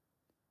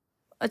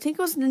 I think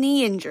it was the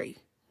knee injury,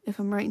 if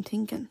I'm right in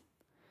thinking.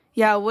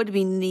 Yeah, it would have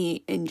been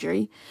knee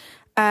injury.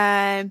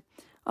 I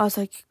was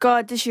like,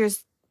 God, this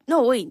year's...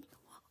 No, wait.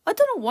 I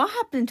don't know what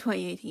happened in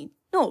 2018.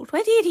 No,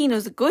 2018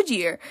 was a good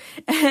year.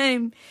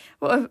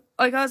 But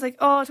like I was like,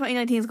 oh,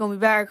 2019 is going to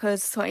be better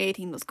because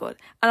 2018 was good.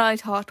 And I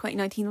thought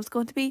 2019 was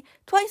going to be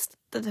twice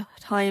the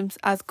times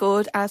as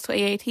good as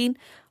 2018.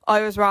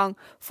 I was wrong.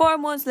 4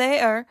 months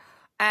later,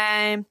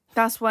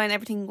 that's when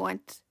everything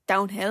went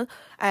downhill.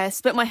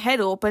 Split my head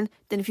open.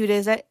 Then a few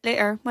days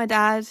later, my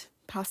dad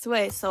passed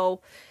away.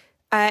 So...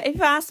 if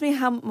you asked me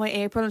how my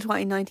April in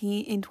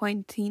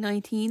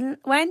 2019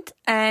 went,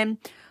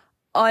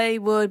 I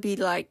would be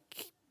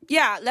like,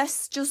 yeah,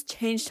 let's just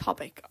change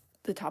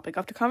the topic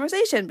of the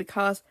conversation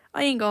because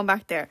I ain't going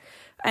back there.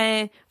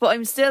 But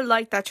I'm still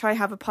like that, try to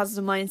have a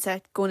positive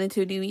mindset going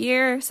into a new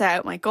year, set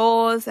out my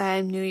goals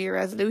and New Year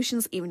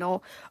resolutions, even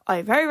though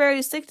I very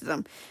rarely stick to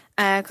them.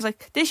 Because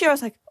like this year I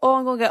was like, oh,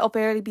 I'm going to get up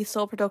early, be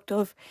so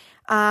productive.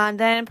 And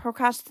then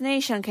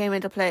procrastination came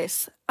into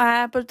place.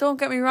 But don't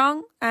get me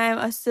wrong,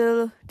 I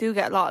still do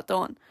get a lot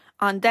done.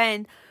 And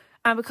then,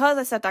 because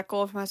I set that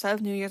goal for myself,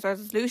 New Year's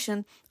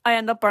resolution, I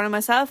end up burning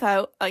myself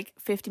out like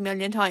 50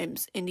 million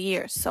times in the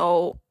year.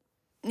 So,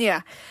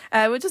 yeah,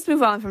 we'll just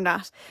move on from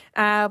that.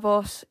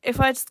 But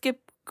if I'd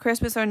skip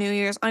Christmas or New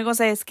Year's, I'm going to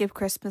say skip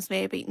Christmas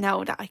maybe,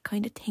 now that I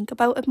kind of think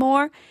about it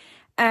more.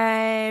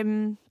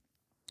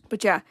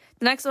 But yeah,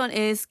 the next one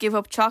is give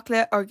up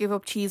chocolate or give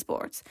up cheese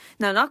boards.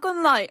 Now, not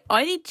gonna lie,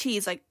 I eat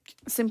cheese, like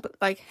simple,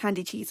 like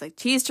handy cheese, like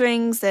cheese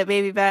strings, the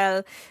Baby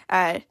Bell,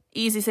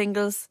 easy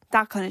singles,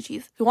 that kind of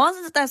cheese. Who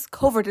wants it that's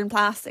covered in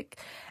plastic?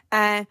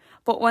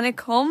 But when it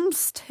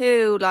comes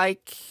to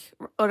like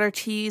other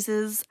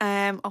cheeses,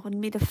 I wouldn't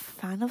be the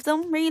fan of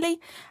them really.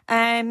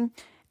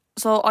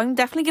 So I'm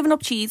definitely giving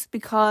up cheese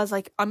because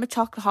like I'm a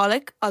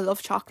chocoholic. I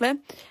love chocolate.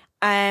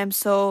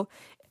 Also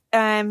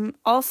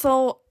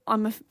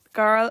I'm a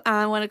girl,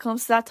 and when it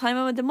comes to that time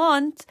of the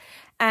month,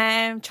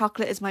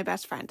 chocolate is my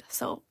best friend.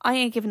 So I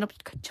ain't giving up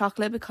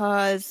chocolate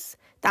because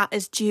that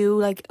is due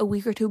like a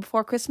week or two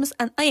before Christmas,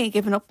 and I ain't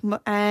giving up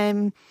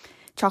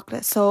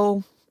chocolate.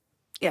 So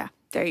yeah,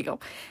 there you go.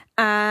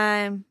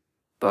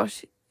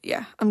 But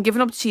yeah, I'm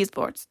giving up the cheese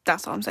boards.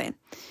 That's all I'm saying.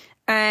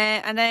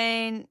 And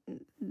then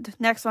the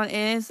next one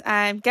is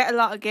get a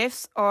lot of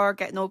gifts or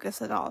get no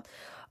gifts at all.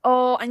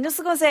 Oh, I'm just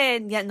going to say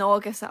get no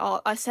gifts at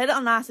all. I said it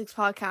on last week's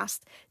podcast.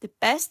 The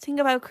best thing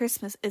about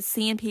Christmas is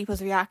seeing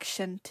people's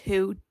reaction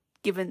to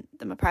giving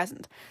them a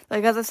present.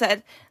 Like, as I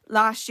said,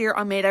 last year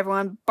I made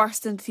everyone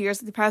burst into tears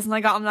at the present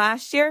I got them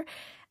last year.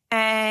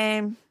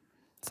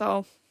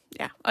 So,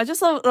 yeah, I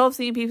just love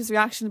seeing people's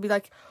reaction to be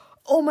like,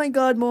 oh my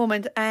God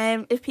moment.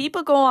 If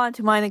people go on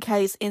to mine and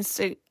Kelly's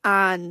Insta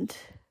and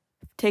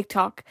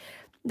TikTok,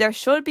 there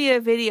should be a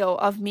video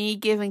of me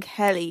giving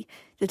Kelly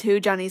the Two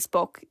Johnnies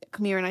book,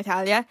 Come Here in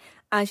Italia,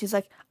 and she's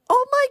like,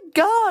 oh my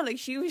God, like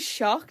she was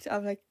shocked. I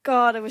was like,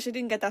 God, I wish I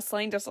didn't get that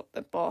signed or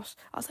something, but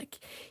I was like,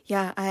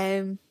 yeah,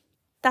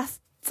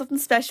 that's something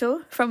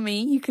special from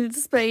me. You can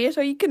display it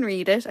or you can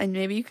read it and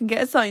maybe you can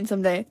get it signed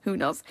someday, who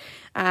knows.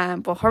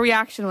 But her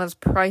reaction was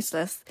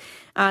priceless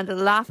and the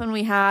laughing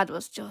we had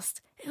was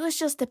just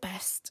the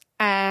best.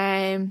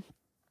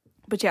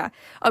 But yeah,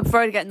 I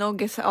prefer to get no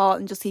gifts at all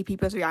and just see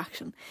people's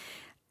reaction.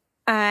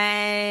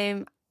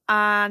 And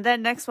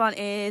then next one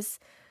is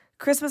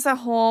Christmas at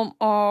home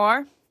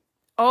or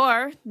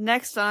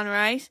next one,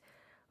 right?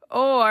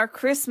 Or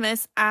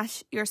Christmas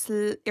at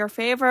your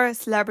favourite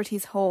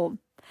celebrity's home.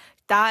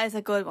 That is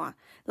a good one.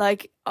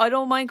 Like, I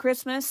don't mind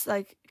Christmas,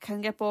 like, it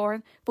can get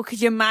boring, but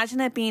could you imagine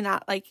it being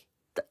at, like,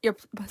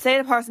 say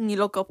the person you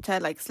look up to,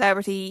 like,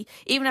 celebrity,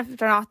 even if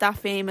they're not that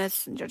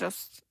famous and you're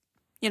just,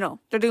 you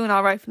know, they're doing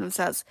alright for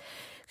themselves.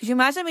 Could you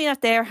imagine being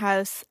at their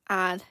house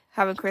and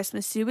having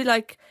Christmas? You'd be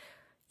like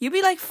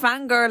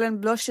fangirling,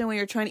 blushing when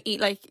you're trying to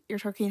eat, like, your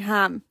turkey and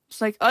ham.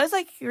 It's like, I was,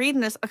 like,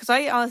 reading this, because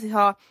I honestly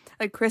thought,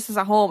 like, Christmas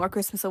at home or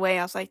Christmas away.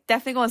 I was, like,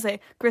 definitely going to say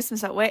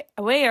Christmas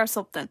away or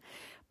something.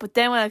 But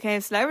then when I came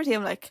to celebrity,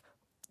 I'm like,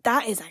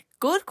 that is a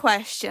good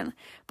question.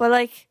 But,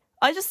 like,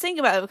 I just think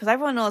about it because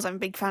everyone knows I'm a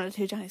big fan of the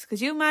Two Johnnies.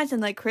 Could you imagine,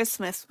 like,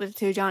 Christmas with the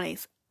Two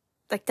Johnnies?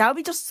 Like, that would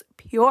be just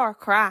pure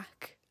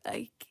crack.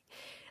 Like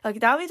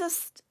that would be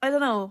just, I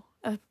don't know,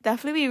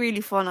 definitely be really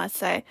fun, I'd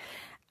say.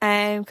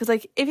 Because,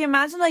 like, if you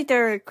imagine, like,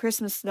 their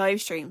Christmas live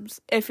streams,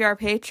 if you're a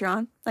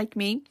Patreon, like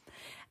me,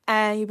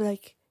 you'd be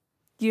like,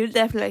 you'd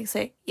definitely, like,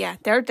 say, yeah,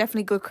 they're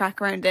definitely good crack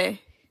around the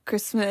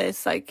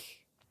Christmas, like,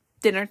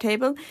 dinner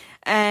table.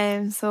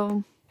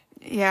 So,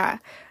 yeah,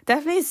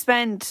 definitely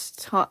spend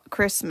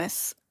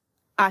Christmas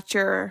at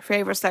your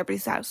favourite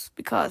celebrity's house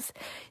because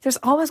there's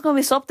always going to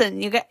be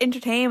something. You get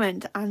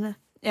entertainment and,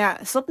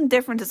 yeah, something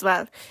different as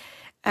well.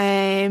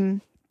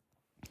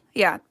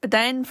 Yeah, but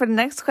then for the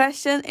next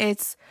question,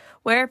 it's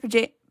wear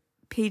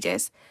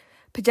pajamas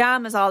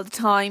all the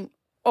time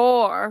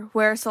or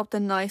wear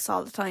something nice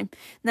all the time.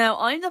 Now,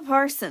 I'm not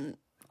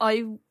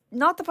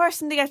the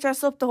person to get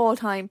dressed up the whole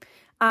time.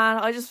 And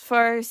I just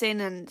prefer staying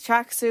in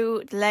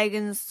tracksuit,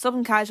 leggings,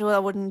 something casual. I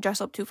wouldn't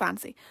dress up too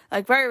fancy.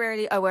 Like, very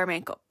rarely I wear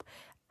makeup.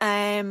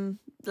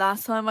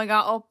 Last time I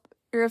got up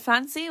real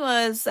fancy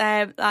was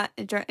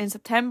in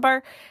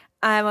September.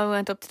 I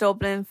went up to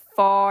Dublin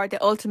for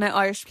the Ultimate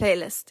Irish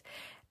Playlist.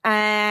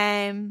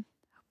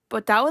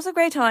 But that was a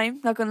great time,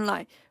 not gonna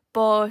lie.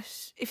 But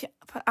if you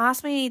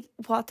ask me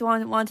what do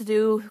I want to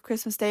do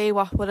Christmas Day,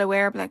 what would I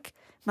wear? I'd be like,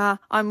 Ma,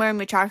 I'm wearing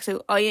my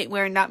tracksuit. I ain't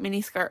wearing that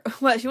mini skirt.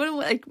 Well, she wouldn't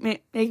like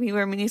make me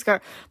wear a mini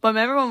skirt. But I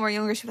remember when we were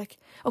younger, she'd be like,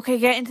 okay,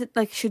 get into,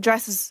 like, she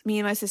dresses me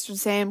and my sister the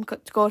same to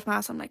go to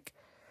mass. I'm like,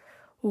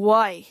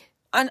 why?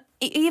 And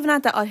even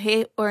at that, I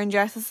hate wearing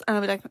dresses. And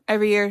I'll be like,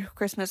 every year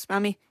Christmas,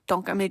 Mommy,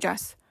 don't get me a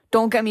dress.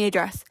 Don't get me a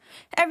dress.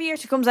 Every year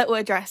she comes out with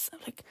a dress. I'm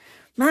like,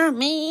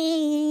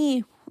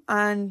 Mommy.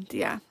 And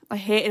yeah, I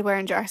hated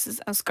wearing dresses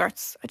and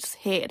skirts. I just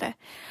hated it.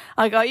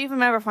 Like, I even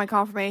remember for my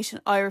confirmation,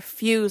 I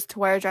refused to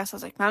wear a dress. I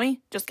was like, Mommy,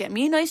 just get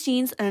me nice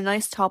jeans and a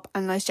nice top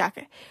and a nice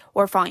jacket.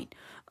 We're fine.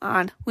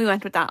 And we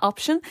went with that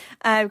option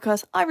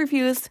because I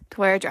refused to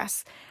wear a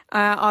dress.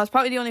 I was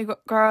probably the only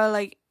girl,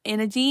 like, in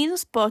a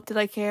jeans, but did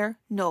I care?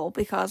 No,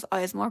 because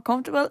I was more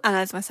comfortable and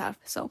I was myself.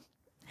 So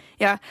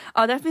yeah,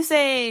 I'll definitely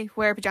say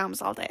wear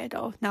pajamas all day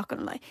though, not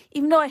gonna lie.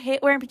 Even though I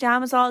hate wearing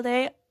pajamas all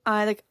day,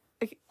 I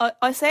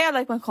say I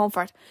like my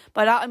comfort.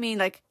 By that I mean,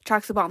 like,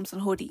 tracksuit bottoms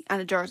and hoodie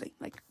and a jersey.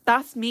 Like,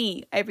 that's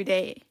me every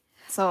day.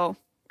 So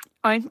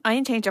I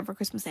ain't changing for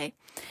Christmas Day.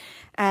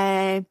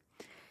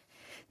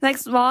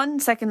 Next one,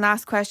 second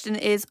last question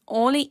is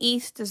only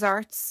eat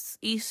desserts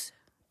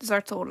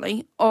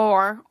only,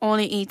 or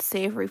only eat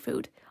savoury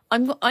food.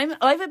 I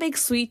have a big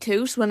sweet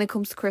tooth when it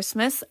comes to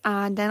Christmas,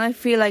 and then I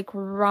feel like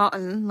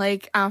rotten,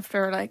 like,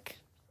 after like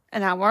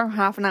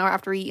half an hour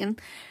after eating,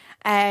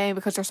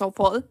 because they're so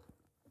full.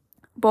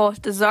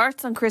 But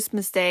desserts on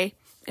Christmas Day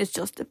is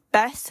just the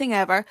best thing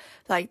ever.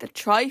 Like the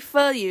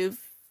trifle, you've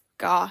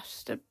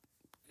got the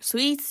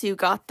sweets, you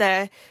got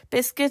the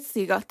biscuits,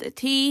 you got the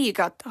tea, you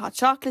got the hot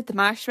chocolate, the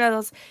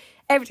marshmallows.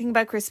 Everything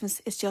about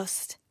Christmas is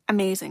just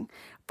amazing.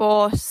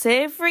 But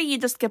savoury, you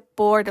just get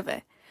bored of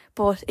it.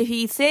 But if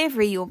you eat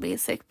savoury, you won't be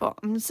as sick. But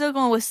I'm still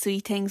going with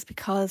sweet things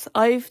because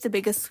I've the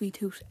biggest sweet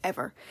tooth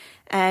ever.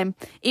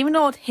 Even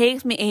though it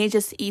takes me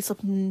ages to eat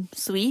something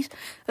sweet,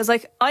 it's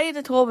like I had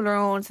a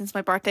Toblerone since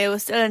my birthday. I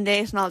was still in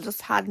date and I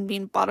just hadn't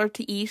been bothered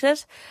to eat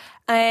it.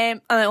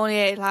 And I only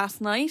ate it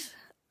last night.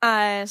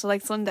 So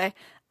like Sunday.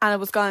 And it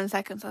was gone in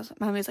seconds.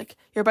 Mommy was like,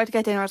 "You're about to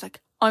get dinner." I was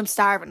like, "I'm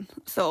starving."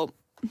 So,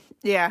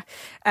 yeah.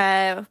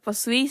 But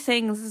sweet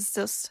things is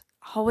just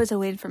always a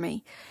win for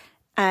me.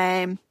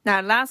 Now,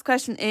 the last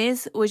question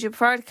is, would you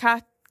prefer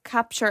to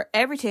capture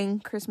everything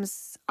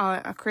Christmas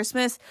at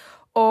Christmas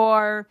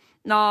or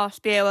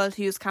not be able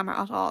to use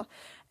camera at all?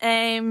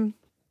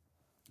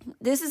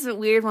 This is a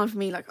weird one for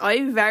me. Like, I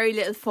have very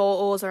little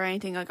photos or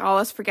anything. Like, I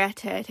always forget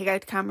to take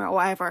out the camera or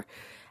whatever.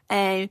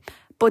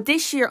 But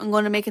this year I'm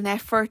going to make an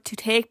effort to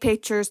take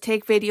pictures,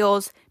 take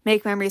videos,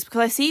 make memories,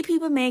 because I see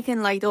people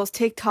making like those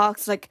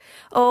TikToks like,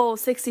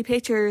 60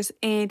 pictures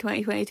in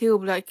 2022,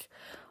 but like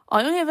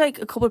I only have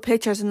like a couple of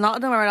pictures and a lot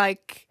of them are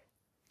like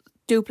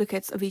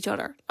duplicates of each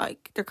other.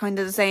 Like they're kind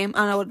of the same,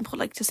 and I wouldn't put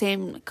like the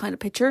same kind of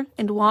picture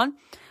into one.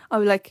 I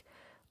would like,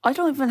 I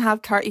don't even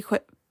have 30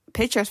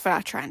 pictures for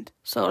that trend.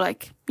 So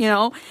like,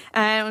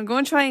 I'm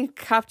going to try and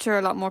capture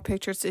a lot more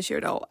pictures this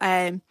year though.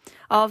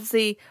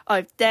 Obviously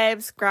I've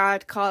Debs,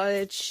 grad,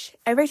 college,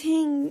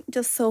 everything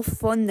just so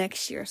fun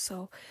next year.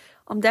 So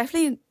I'm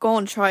definitely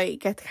going to try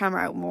get the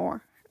camera out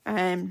more.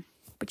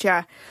 But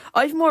yeah,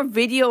 I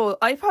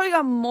probably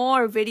got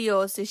more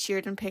videos this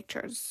year than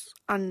pictures,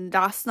 and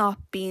that's not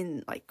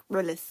being like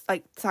realist,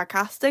 like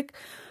sarcastic.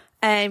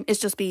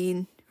 It's just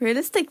being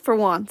realistic for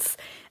once.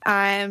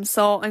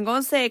 So I'm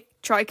going to say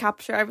try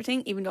capture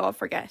everything, even though I'll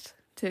forget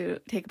to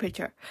take a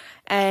picture.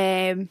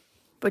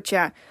 But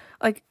yeah,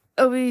 like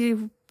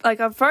I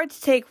prefer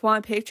to take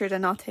one picture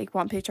than not take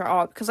one picture at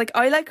all, because like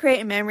I like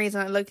creating memories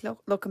and I like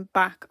looking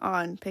back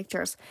on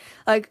pictures.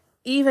 Like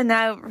even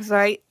now,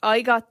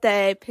 I got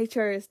the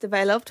pictures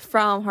developed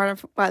from her.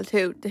 Well,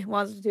 two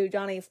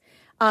Johnnies,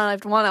 and I've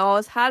the one I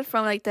always had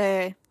from like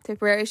the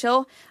Tipperary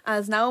show, and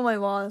it's now on my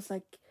wall. It's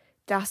like,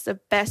 that's the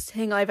best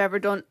thing I've ever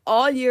done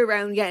all year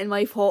round, getting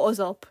my photos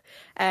up.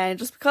 And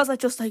just because I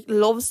just like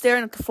love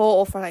staring at the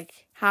photo for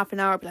like half an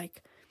hour, be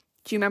like,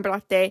 do you remember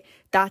that day?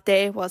 That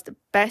day was the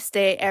best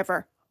day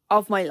ever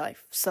of my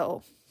life.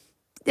 So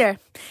yeah,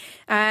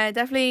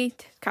 definitely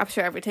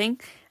capture everything.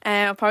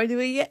 I'll probably do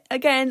it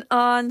again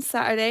on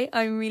Saturday.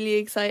 I'm really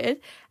excited.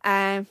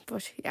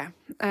 But yeah,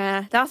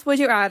 that's Would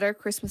You Rather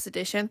Christmas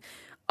edition.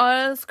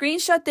 I'll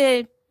screenshot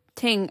the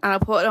thing and I'll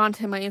put it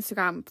onto my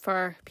Instagram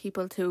for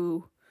people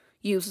to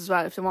use as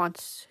well if they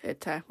want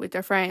it with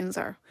their friends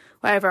or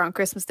whatever on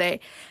Christmas Day.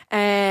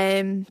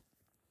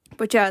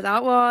 But yeah,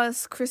 that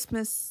was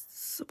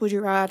Christmas Would You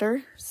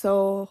Rather.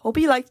 So hope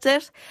you liked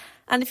it.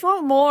 And if you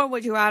want more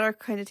Would You Rather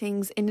kind of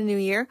things in the new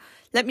year,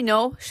 let me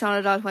know.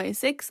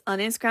 Shauna.26 on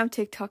Instagram,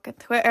 TikTok and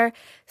Twitter,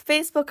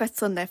 Facebook at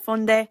Sunday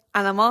Funday,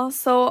 and I'm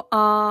also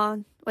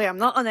on, I'm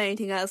not on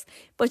anything else,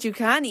 but you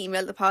can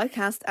email the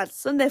podcast at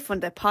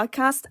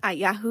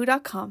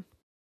sundayfundaypodcast@yahoo.com.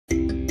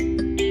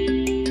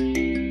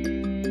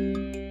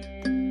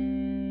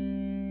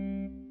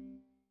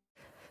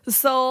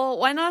 So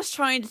when I was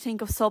trying to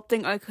think of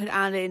something I could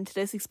add into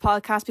this week's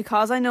podcast,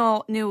 because I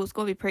knew it was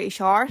going to be pretty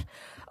short,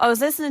 I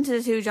was listening to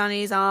the two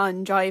Johnnies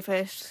on Drive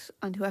It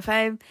on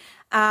 2FM,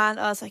 and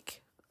I was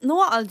like, you know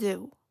what I'll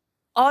do?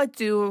 I'll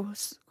do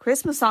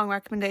Christmas song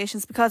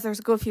recommendations, because there's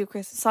a good few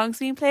Christmas songs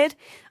being played.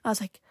 I was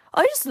like,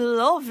 I just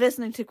love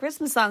listening to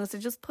Christmas songs. They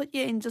just put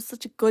you in just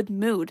such a good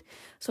mood.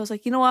 So I was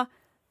like, you know what?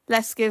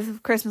 Let's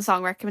give Christmas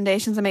song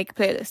recommendations and make a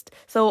playlist.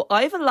 So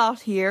I have a lot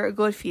here, a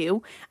good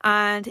few.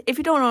 And if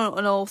you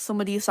don't know some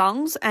of these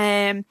songs,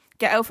 get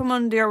out from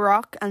under your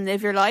rock and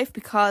live your life,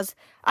 because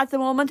at the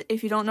moment,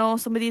 if you don't know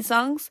some of these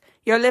songs,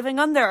 you're living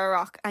under a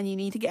rock and you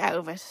need to get out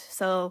of it.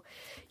 So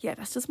yeah,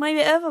 that's just my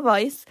bit of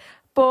advice.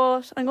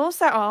 But I'm going to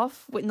start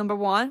off with number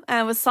one,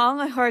 and it was a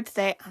song I heard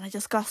today, and I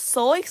just got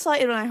so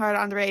excited when I heard it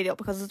on the radio,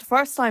 because it was the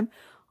first time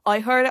I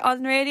heard it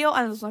on the radio,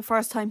 and it was my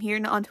first time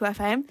hearing it on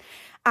 2FM.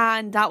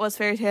 And that was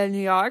Fairy Tale New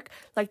York.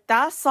 Like,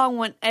 that song,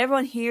 when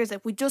everyone hears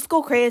it, we just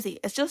go crazy.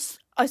 It's just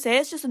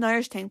an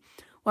Irish thing.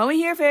 When we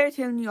hear Fairy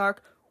Tale New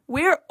York,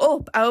 we're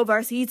up out of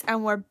our seats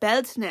and we're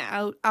belting it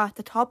out at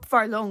the top of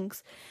our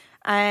lungs.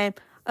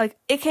 Like,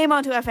 it came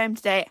on 2FM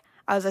today,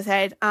 as I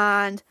said,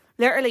 and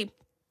literally,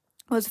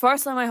 it was the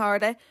first time I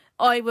heard it.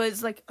 I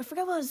was like, I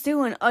forget what I was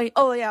doing. I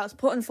was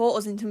putting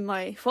photos into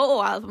my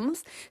photo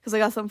albums because I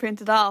got some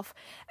printed off.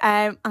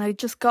 And I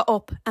just got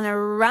up and I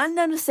ran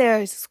down the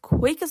stairs as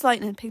quick as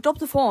lightning, picked up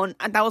the phone,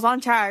 and that was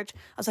on charge.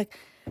 I was like,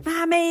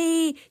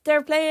 Mammy,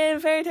 they're playing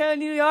Fairy Tale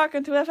New York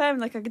on 2FM.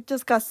 Like, I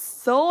just got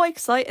so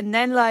excited. And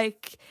then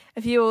like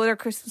a few other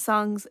Christmas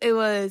songs. It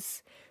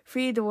was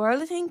Free the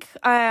World, I think.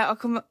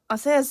 I'll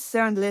say it's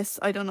there on the list.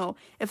 I don't know.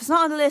 If it's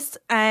not on the list,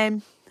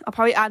 I'll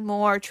probably add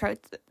more throughout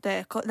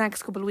the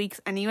next couple of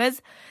weeks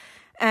anyways.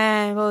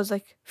 And I was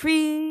like,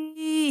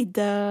 free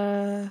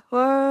the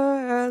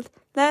world,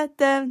 let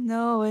them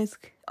know it's...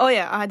 Oh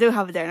yeah, I do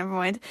have it there, never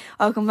mind.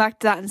 I'll come back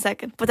to that in a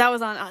second. But that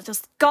was on, I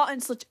just got in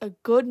such a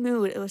good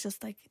mood. It was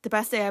just like the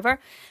best day ever.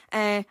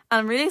 And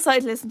I'm really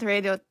excited to listen to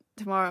radio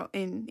tomorrow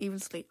in Even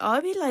Sleep.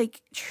 I'll be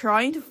like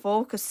trying to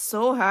focus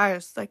so hard.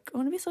 It's like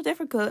going to be so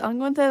difficult. I'm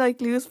going to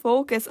like lose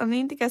focus. I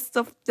need to get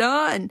stuff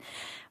done.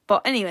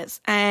 But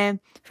anyways,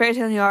 Fairy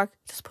Tale New York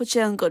just puts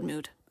you in a good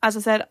mood. As I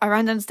said, I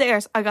ran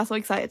downstairs. I got so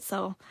excited.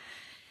 So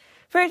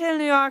Fairy Tale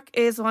New York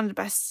is one of the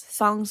best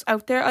songs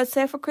out there, I'd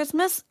say, for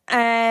Christmas.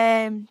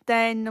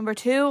 Then number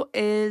 2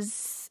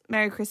 is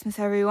Merry Christmas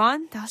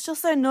Everyone. That's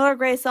just another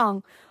great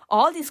song.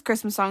 All these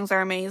Christmas songs are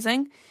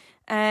amazing.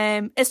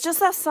 It's just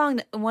that song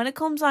that when it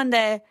comes on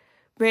the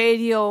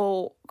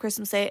radio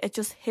Christmas Day, it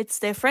just hits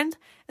different.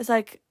 It's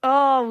like,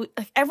 oh,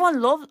 like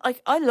everyone loves,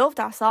 like I love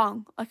that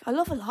song. Like I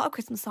love a lot of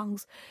Christmas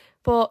songs,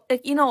 but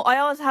like, you know, I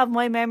always have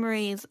my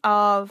memories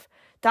of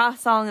that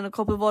song and a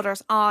couple of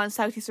others on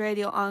Southeast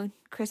Radio on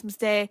Christmas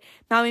Day.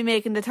 Mommy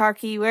making the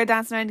turkey, we're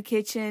dancing around the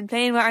kitchen,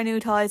 playing with our new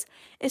toys.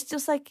 It's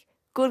just like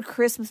good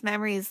Christmas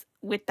memories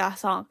with that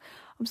song.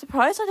 I'm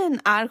surprised I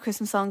didn't add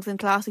Christmas songs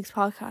into last week's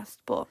podcast,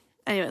 but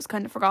anyways,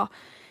 kind of forgot.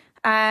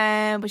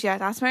 But yeah,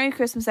 that's Merry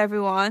Christmas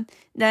Everyone.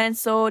 Then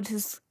so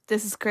this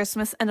is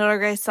Christmas, another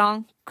great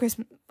song.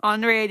 Christmas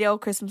on the radio,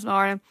 Christmas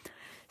morning.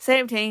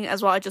 Same thing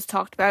as what I just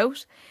talked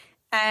about.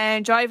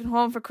 And Driving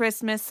Home for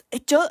Christmas.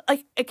 It just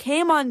like it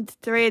came on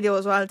the radio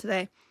as well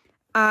today.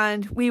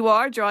 And we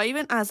were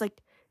driving. I was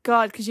like,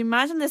 God, could you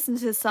imagine listening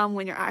to this song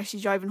when you're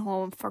actually driving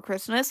home for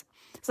Christmas?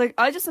 It's like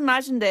I just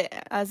imagined it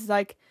as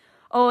like,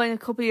 oh, in a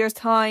couple of years'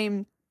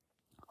 time,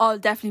 I'll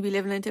definitely be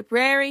living in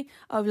Tipperary.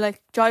 I'll be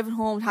like driving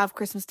home to have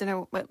Christmas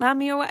dinner with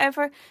Mammy or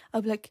whatever.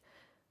 I'll be like,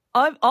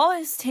 I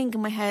always think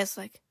in my head, it's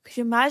like, could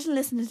you imagine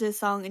listening to this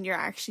song and you're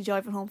actually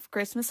driving home for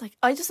Christmas? Like,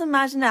 I just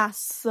imagine that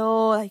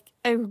so, like,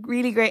 a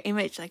really great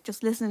image, like,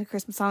 just listening to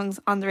Christmas songs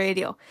on the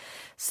radio.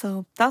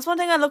 So, that's one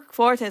thing I look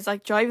forward to, is,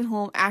 like, driving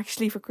home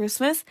actually for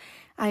Christmas,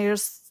 and you're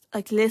just,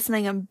 like,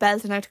 listening and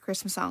belting out to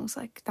Christmas songs.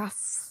 Like,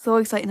 that's so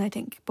exciting, I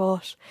think.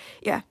 But,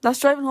 yeah,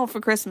 that's Driving Home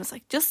for Christmas.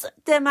 Like, just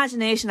the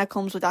imagination that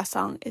comes with that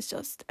song is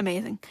just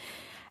amazing.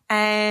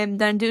 And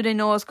then Do They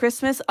Know It's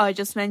Christmas? I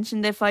just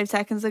mentioned it 5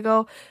 seconds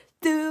ago.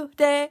 Do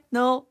they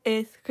know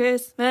it's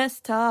Christmas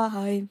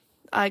time?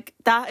 Like,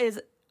 that is,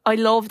 I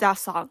love that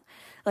song.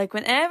 Like,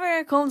 whenever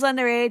it comes on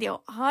the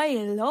radio, I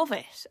love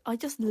it. I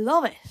just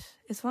love it.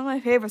 It's one of my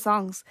favourite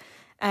songs.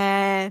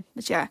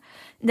 But yeah.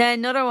 Then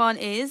another one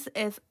is,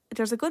 if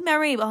there's a good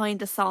memory behind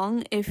the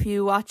song, if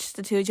you watch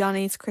the Two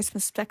Johnnies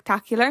Christmas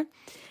Spectacular.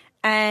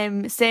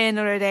 Say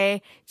Another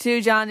Day, Two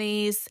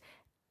Johnnies,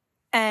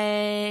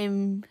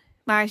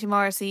 Marty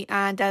Morrissey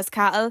and Des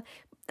Cattle.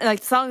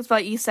 Like, the song is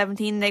by East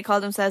 17, they call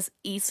themselves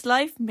East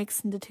Life,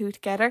 mixing the two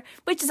together,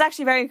 which is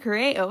actually very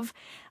creative.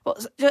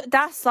 But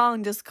that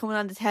song just coming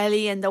on the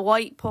telly and the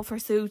white puffer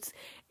suits,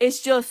 it's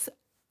just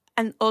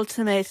an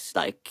ultimate,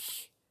 like,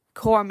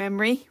 core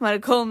memory when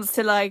it comes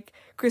to, like,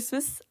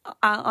 Christmas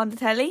on the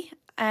telly.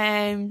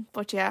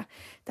 But yeah,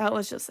 that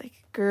was just,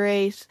 like,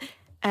 great.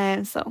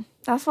 So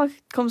that's what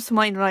comes to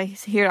mind when I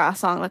hear that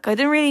song. Like, I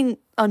didn't really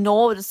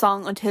know the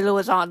song until it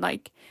was on,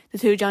 like, the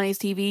Two Johnnies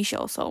TV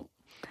show, so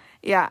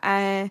yeah,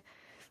 at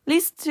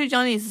least Two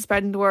Johnnies is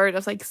spreading the word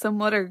of like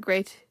some other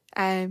great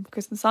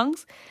Christmas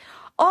songs.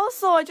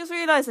 Also, I just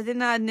realised I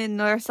didn't add in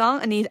another song.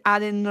 I need to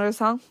add in another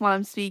song while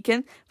I'm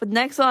speaking. But the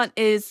next one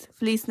is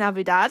Feliz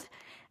Navidad.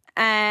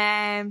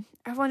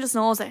 Everyone just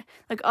knows it.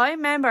 Like, I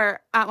remember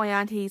at my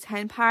auntie's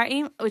hen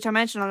party, which I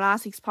mentioned on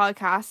last week's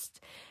podcast,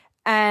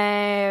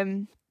 but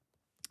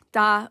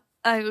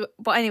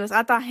anyways,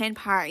 at that hen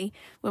party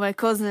with my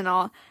cousin and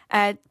all,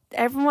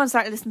 everyone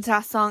started listening to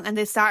that song and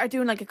they started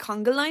doing like a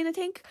conga line, I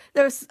think.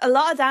 There was a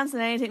lot of dancing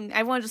and anything.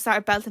 Everyone just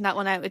started belting that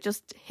one out. It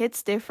just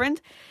hits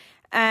different.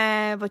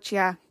 But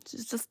yeah,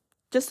 it's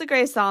just a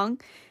great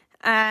song.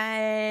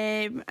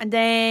 And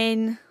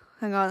then,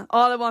 hang on,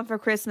 All I Want for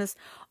Christmas.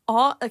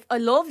 Like, I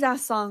love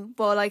that song,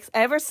 but like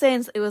ever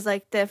since it was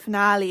like the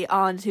finale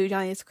on Two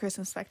Johnnies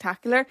Christmas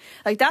Spectacular,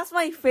 like that's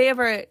my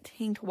favourite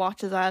thing to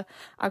watch as well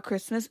at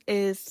Christmas,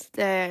 is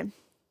the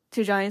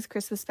Two Johnnies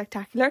Christmas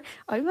Spectacular.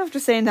 I'm after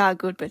saying that a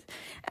good bit.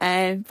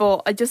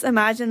 But I just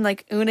imagine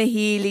like Una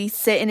Healy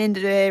sitting in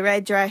the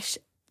red dress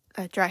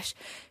like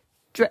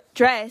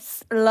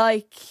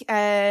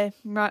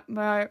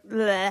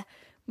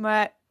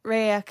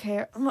Mariah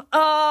Carey.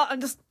 Oh,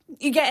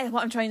 you get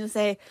what I'm trying to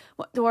say.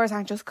 The words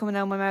aren't just coming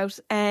out of my mouth.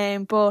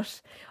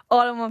 But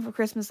All I Want for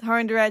Christmas, her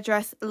in the red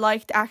dress,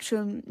 like the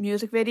actual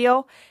music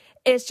video,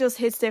 it just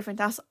hits different.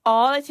 That's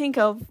all I think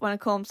of when it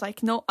comes.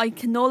 Like, no, I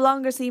can no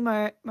longer see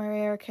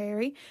Mariah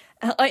Carey.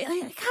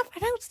 I can't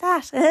pronounce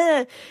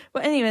that.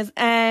 But anyways,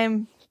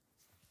 I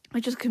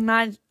just can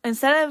imagine,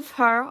 instead of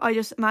her, I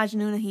just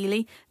imagine Una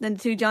Healy. Then the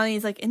Two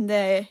Johnnies like in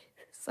the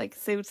like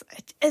suits.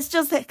 It's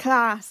just a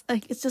class.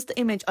 Like, it's just the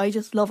image. I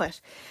just love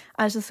it.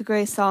 And it's just a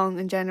great song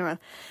in general.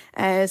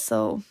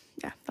 So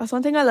yeah, that's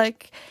one thing I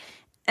like.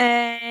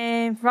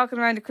 Rocking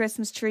Around the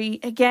Christmas Tree.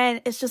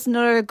 Again, it's just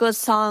another good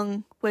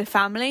song with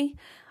family.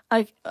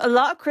 Like, a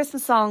lot of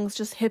Christmas songs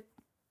just hit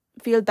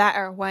feel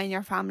better when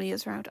your family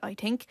is around, I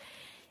think.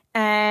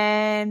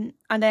 And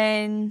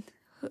then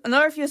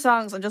another few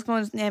songs I'm just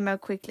going to name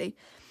out quickly.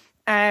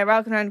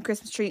 Rocking Around the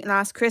Christmas Tree and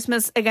Last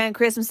Christmas. Again,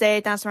 Christmas Day,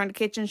 dancing around the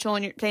kitchen,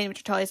 playing with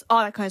your toys,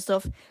 all that kind of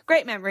stuff.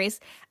 Great memories.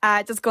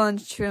 Just going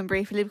through them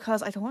briefly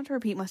because I don't want to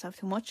repeat myself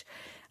too much.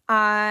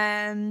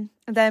 And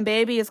then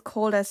Baby Is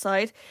Cold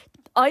Outside.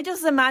 I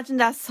just imagine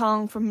that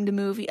song from the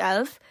movie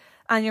Elf,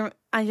 and you're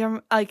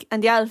like,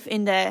 and the elf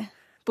in the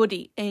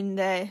buddy in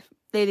the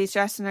ladies'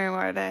 dressing room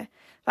or the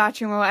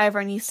bathroom or whatever,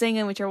 and he's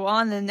singing with your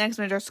wand, and the next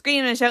minute they're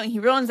screaming and shouting, he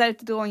runs out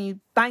the door and he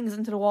bangs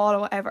into the wall or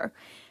whatever.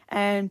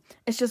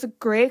 It's just a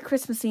great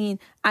Christmas scene,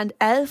 and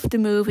Elf the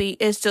movie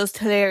is just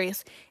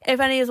hilarious.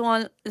 If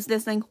anyone is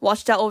listening,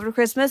 watch that over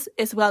Christmas.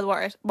 It's well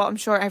worth it, but I'm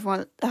sure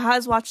everyone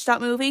has watched that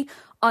movie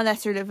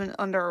unless you're living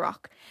under a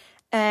rock.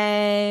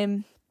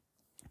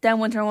 Then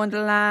Winter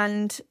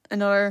Wonderland,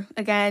 another,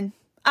 again,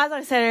 as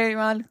I said earlier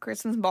on,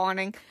 Christmas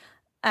morning,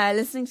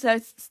 listening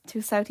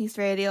to Southeast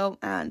Radio,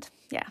 and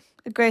yeah,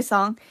 a great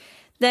song.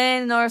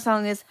 Then another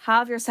song is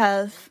Have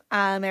Yourself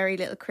a Merry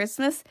Little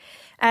Christmas.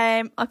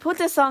 I put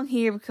this song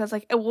here because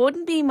like it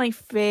wouldn't be my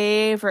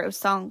favourite of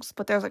songs,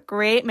 but there's a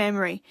great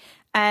memory.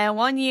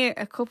 One year,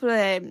 a couple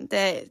of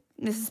the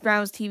Mrs.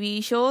 Brown's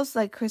TV shows,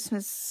 like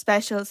Christmas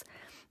specials,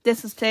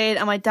 this was played,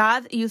 and my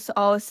dad used to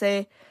always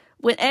say,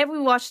 whenever we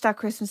watched that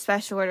Christmas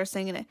special where they're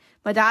singing it,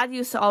 my dad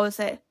used to always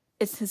say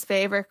it's his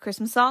favourite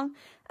Christmas song,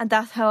 and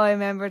that's how I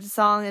remember the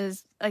song.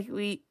 Is like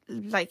we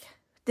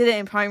did it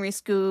in primary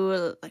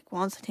school like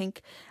once, I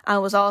think,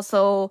 and was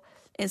also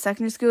in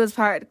secondary school as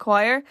part of the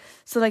choir.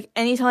 So like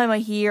anytime I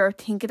hear or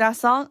think of that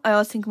song, I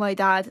always think of my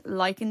dad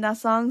liking that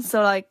song.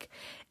 So like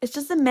it's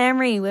just a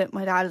memory with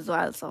my dad as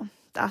well. So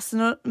that's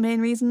the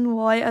main reason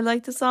why I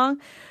like the song.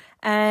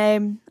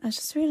 It's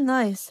just really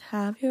nice.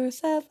 Have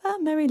yourself a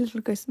merry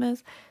little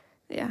Christmas.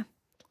 Yeah,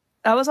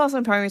 I was also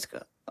in primary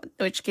school,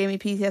 which gave me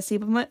PTSD,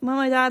 but when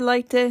my dad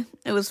liked it,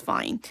 it was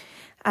fine.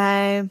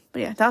 But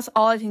yeah, that's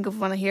all I think of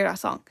when I hear that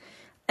song.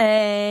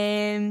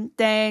 Then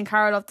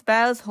Carol of the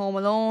Bells, Home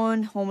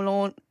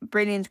Alone,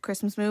 brilliant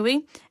Christmas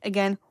movie.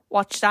 Again,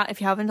 watch that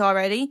if you haven't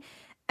already.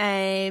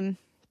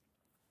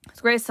 It's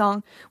a great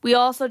song. We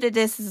also did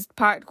this as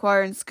part of the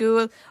choir in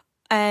school.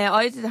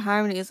 I did the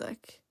harmonies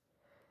like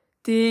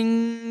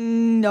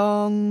ding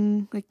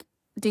dong, like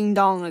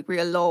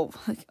real low.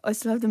 Like I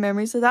still have the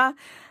memories of that.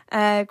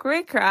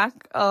 Great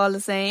crack, all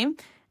the same.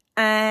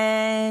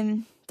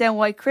 Then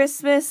White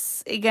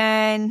Christmas,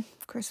 again,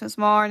 Christmas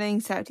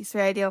morning, Southeast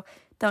Radio.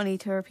 Don't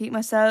need to repeat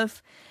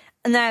myself.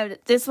 And now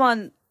this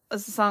one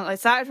was the song I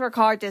started to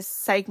record this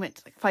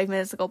segment like 5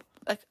 minutes ago.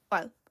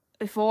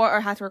 Before I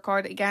had to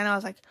record it again, I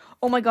was like,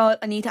 oh my god,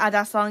 I need to add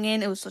that song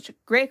in. It was such a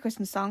great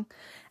Christmas song.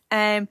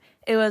 It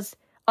was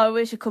I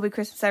Wish It Could Be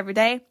Christmas Every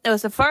Day. It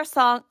was the first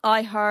song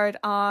I heard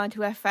on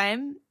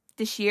 2FM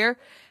this year,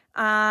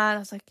 and I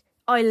was like,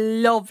 I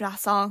love that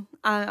song.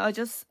 And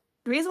the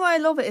reason why I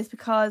love it is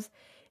because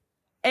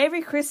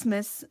every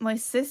Christmas, my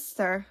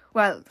sister,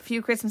 a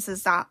few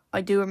Christmases that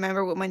I do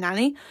remember with my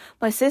nanny,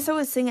 my sister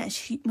would sing it.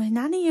 My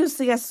nanny used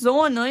to get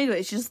so annoyed with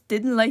it. She just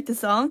didn't like the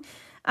song.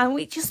 And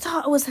we just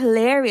thought it was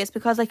hilarious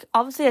because, like,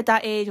 obviously at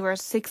that age we were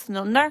 6 and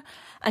under,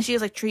 and she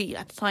was like 3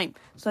 at the time.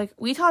 So, like,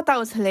 we thought that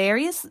was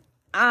hilarious.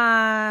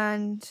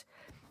 And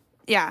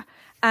yeah,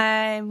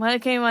 when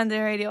it came on the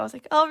radio, I was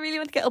like, oh, I really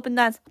want to get up and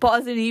dance. But I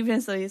was in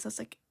evening studies, so I was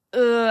like,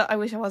 I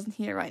wish I wasn't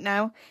here right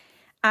now.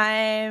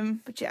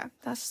 But yeah,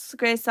 that's just a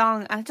great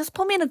song, and it just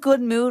put me in a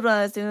good mood when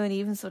I was doing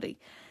evening study.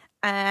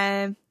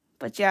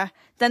 But yeah,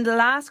 then the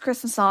last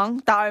Christmas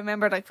song that I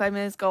remembered like 5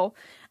 minutes ago,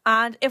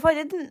 and if I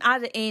didn't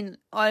add it in,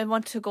 I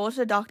wanted to go to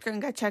the doctor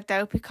and get checked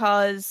out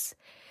because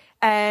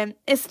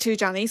it's Two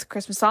Johnnies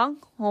Christmas song,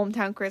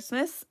 Hometown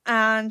Christmas,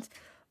 and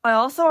I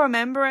also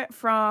remember it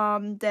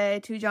from the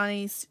Two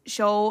Johnnies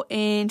show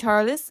in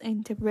Thurles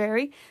in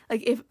Tipperary.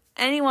 Like, if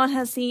anyone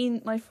has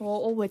seen my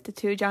photo with the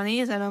Two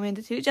Johnnies and I'm in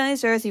the Two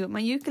Johnnies jersey with my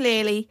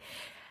ukulele,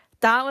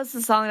 that was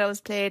the song that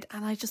was played,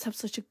 and I just have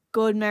such a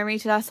good memory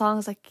to that song. I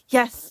was like,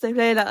 yes, they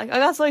played that. Like, I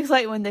got so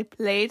excited when they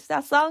played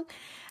that song.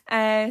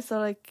 So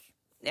like,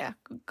 yeah,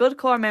 good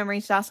core memory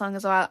to that song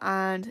as well,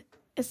 and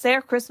it's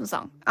their Christmas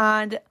song.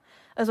 And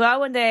as well,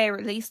 when they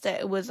released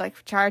it, it was like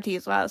for charity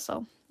as well,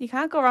 so you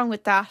can't go wrong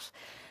with that.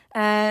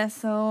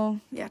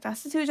 So yeah,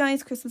 that's the Two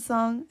Johnnies Christmas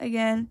song.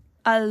 Again,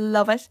 I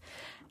love it.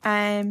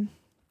 But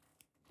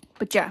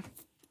yeah,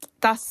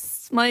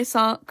 that's my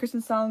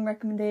Christmas song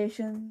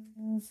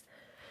recommendations.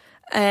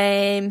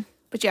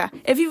 But yeah,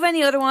 if you have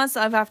any other ones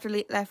that I've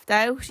left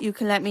out, you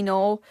can let me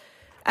know.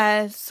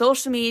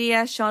 Social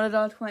media,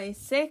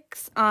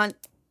 ShaunaDoll26 on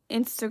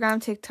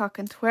Instagram, TikTok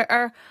and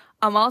Twitter.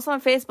 I'm also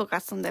on Facebook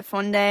at Sunday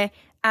Funday.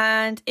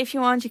 And if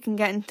you want, you can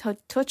get in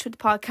touch with the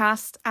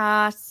podcast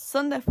at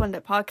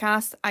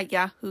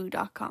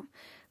sundayfundaypodcast@yahoo.com.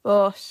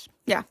 But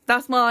yeah,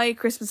 that's my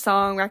Christmas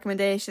song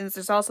recommendations.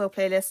 There's also a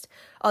playlist.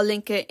 I'll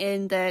link it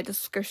in the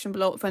description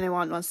below if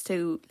anyone wants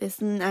to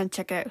listen and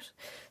check it out.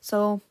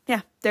 So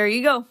yeah, there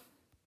you go.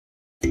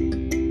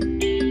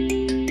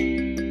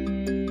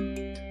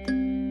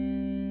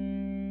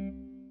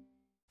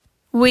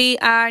 We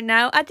are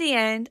now at the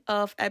end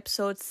of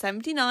episode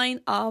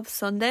 79 of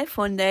Sunday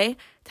Funday.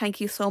 Thank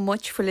you so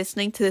much for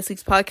listening to this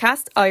week's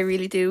podcast. I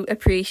really do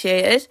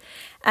appreciate it.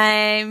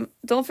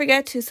 Don't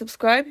forget to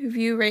subscribe,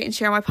 review, rate and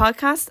share my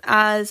podcast,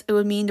 as it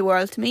would mean the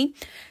world to me.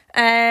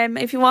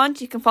 If you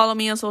want, you can follow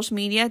me on social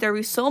media. There will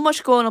be so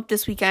much going up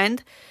this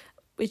weekend,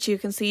 which you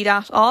can see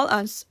that all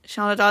as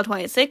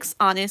ShaunaDoll26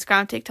 on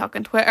Instagram, TikTok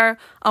and Twitter.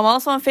 I'm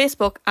also on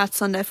Facebook at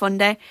Sunday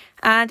Funday.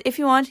 And if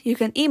you want, you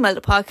can email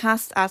the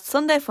podcast at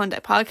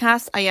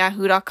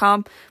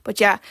sundayfundaypodcast@yahoo.com. But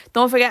yeah,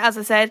 don't forget, as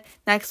I said,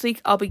 next week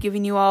I'll be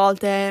giving you all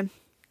the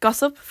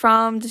gossip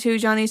from the Two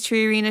Johnnies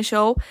Tree Arena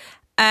show.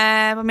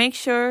 But make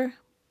sure,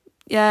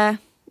 you can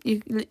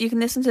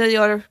listen to the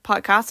other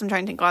podcasts. I'm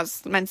trying to think what I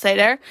was meant to say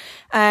there.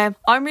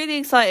 I'm really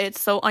excited.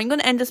 So I'm going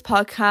to end this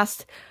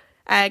podcast,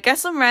 get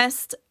some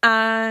rest,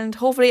 and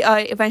hopefully I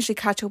eventually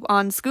catch up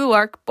on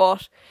schoolwork.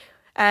 But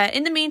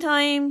in the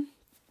meantime,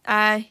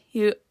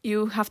 you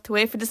have to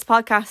wait for this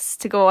podcast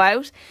to go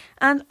out,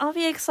 and I'll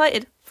be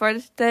excited for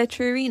the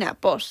Tree Arena.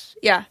 But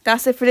yeah,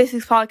 that's it for this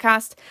week's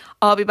podcast.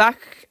 I'll be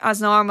back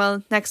as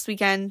normal next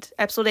weekend,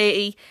 episode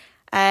 80,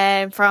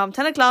 from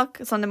 10 o'clock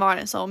Sunday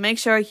morning. So make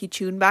sure you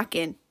tune back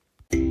in.